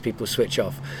that it makes people switch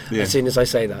off as soon as I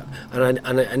say that,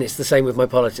 and it's the same with my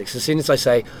politics. As soon as I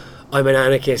say I'm an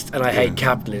anarchist and I hate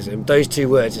capitalism, those two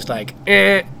words, it's like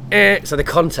so the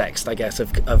context, I guess,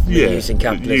 of using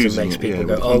capitalism makes people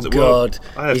go, "Oh God,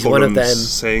 he's one of them."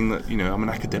 Saying that I'm an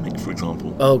academic, for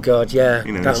example. Oh God, yeah.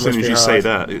 That as soon as you say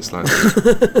that, it's like.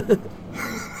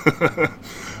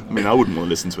 I mean, I wouldn't want to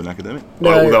listen to an academic.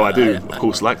 Although I do, of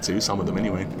course, like to, some of them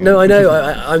anyway. No, I know.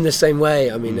 I'm the same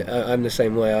way. I mean, I'm the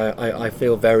same way. I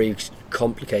feel very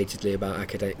complicatedly about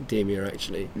academia,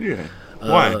 actually. Yeah.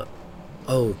 Why?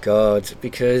 Oh God,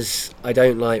 because I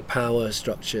don't like power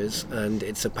structures, and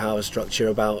it's a power structure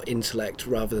about intellect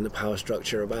rather than a power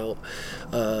structure about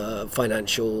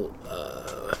financial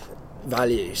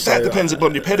value. So, that depends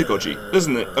upon your pedagogy,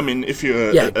 doesn't it? I mean, if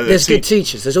you're there's good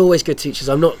teachers. There's always good teachers.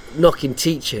 I'm not knocking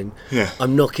teaching. Yeah.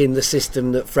 I'm knocking the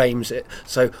system that frames it.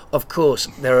 So of course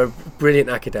there are brilliant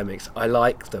academics. I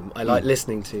like them. I like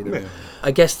listening to them. Yeah.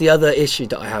 I guess the other issue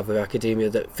that I have with academia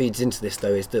that feeds into this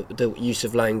though is the use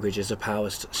of language as a power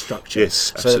structure. Yes,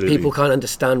 so absolutely. that people can't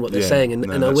understand what they're saying,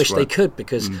 and I wish they could,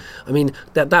 because I mean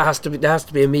there has to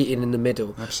be a meeting in the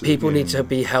middle. Absolutely, People need to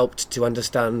be helped to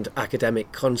understand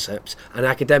academic concepts, and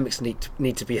academics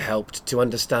need to be helped to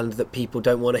understand that people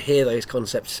don't want to hear those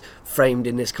concepts framed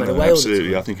in this kind of way.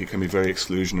 Absolutely, I think it can be very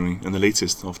exclusionary and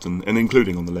elitist often, and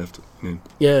including on the left.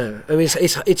 Yeah, I mean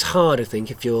it's hard, I think,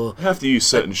 if you're. You have to use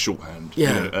certain shorthand.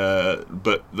 Yeah.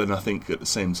 But then I think at the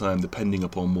same time, depending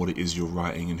upon what it is you're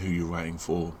writing and who you're writing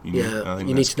for, I think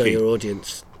you need to know your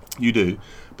audience. You do,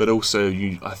 but also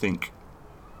I think,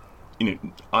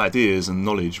 ideas and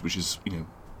knowledge, which is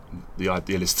the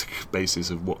idealistic basis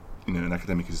of what an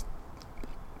academic is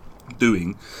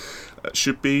doing,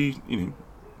 should be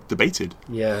debated.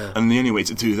 Yeah. And the only way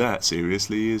to do that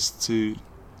seriously is to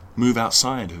move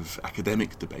outside of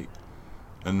academic debate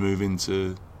and move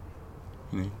into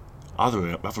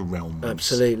other realms.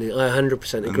 Absolutely, I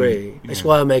 100% agree. It's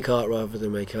why I make art rather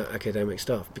than make academic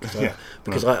stuff, because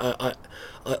I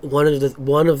one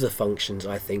of the functions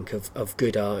I think of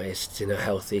good artists in a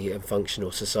healthy and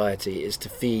functional society is to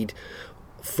feed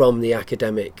from the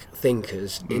academic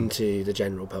thinkers into the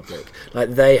general public.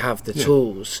 Like, they have the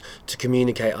tools to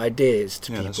communicate ideas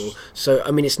to people. So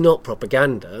I mean, it's not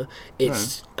propaganda,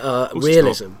 it's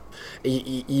realism.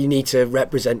 You need to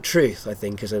represent truth, I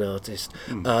think, as an artist,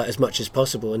 as much as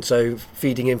possible, and so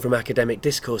feeding in from academic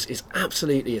discourse is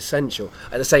absolutely essential.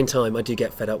 At the same time, I do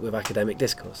get fed up with academic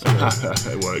discourse.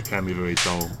 Well, it can be very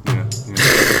dull. Yeah.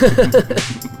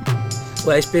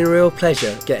 Well, it's been a real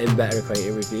pleasure getting better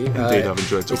acquainted with you. Indeed, I've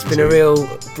enjoyed talking to you. It's been a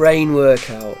real brain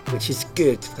workout, which is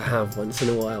good to have once in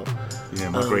a while. Yeah,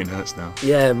 my brain hurts now.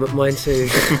 Yeah, mine too.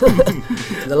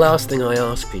 The last thing I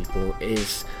ask people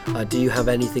is, do you have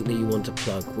anything that you want to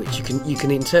plug? Which you can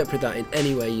interpret that in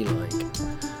any way you like.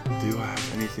 Do I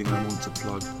have anything I want to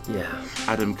plug? Yeah.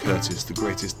 Adam Curtis, the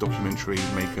greatest documentary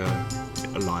maker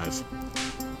alive.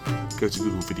 Go to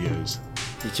Google Videos.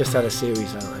 He just had a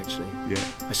series out, actually. Yeah.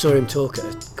 I saw him talk at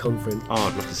a conference. Oh,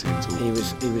 I'd love to see him talk. He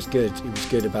was good. He was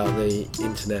good about the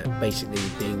internet basically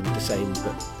being the same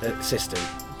system,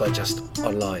 but just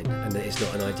online, and it's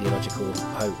not an ideological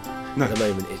hope. No. At the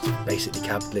moment, it's basically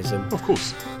capitalism. Of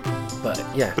course. But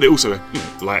yeah, But it also,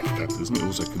 like capitalism, it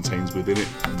also contains within it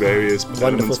various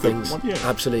wonderful elements things. Yeah.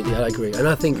 Absolutely, I agree, and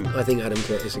I think Adam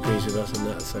Curtis agrees with us on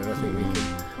that. So I think we can.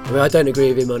 I mean, I don't agree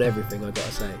with him on everything, I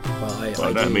gotta say, but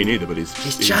I don't do. mean either, but it's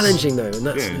challenging though, and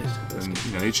that's yeah. good. That's And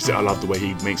good. it's just, I love the way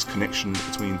he makes connections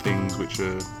between things which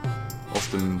are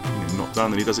often not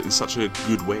done, and he does it in such a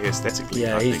good way aesthetically.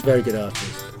 Yeah, I he's think. a very good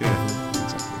artist. Yeah,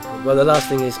 exactly. Well, the last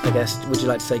thing is, I guess, would you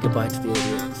like to say goodbye to the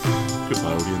audience?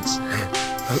 Goodbye, audience.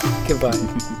 Goodbye.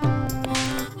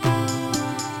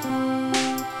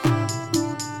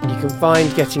 You can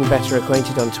find Getting Better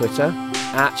Acquainted on Twitter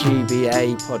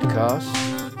 @GBA Podcast.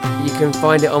 You can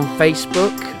find it on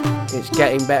Facebook. It's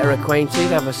Getting Better Acquainted.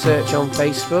 Have a search on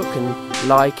Facebook and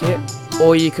like it.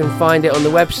 Or you can find it on the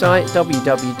website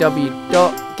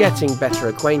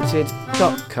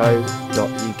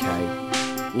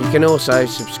www.gettingbetteracquainted.co.uk. You can also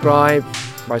subscribe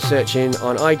by searching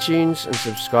on iTunes and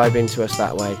subscribing to us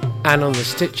that way. And on the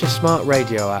Stitcher Smart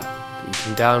Radio app that you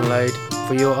can download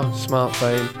for your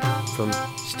smartphone from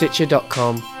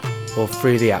Stitcher.com or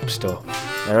through the App Store.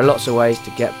 There are lots of ways to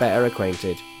get better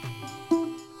acquainted.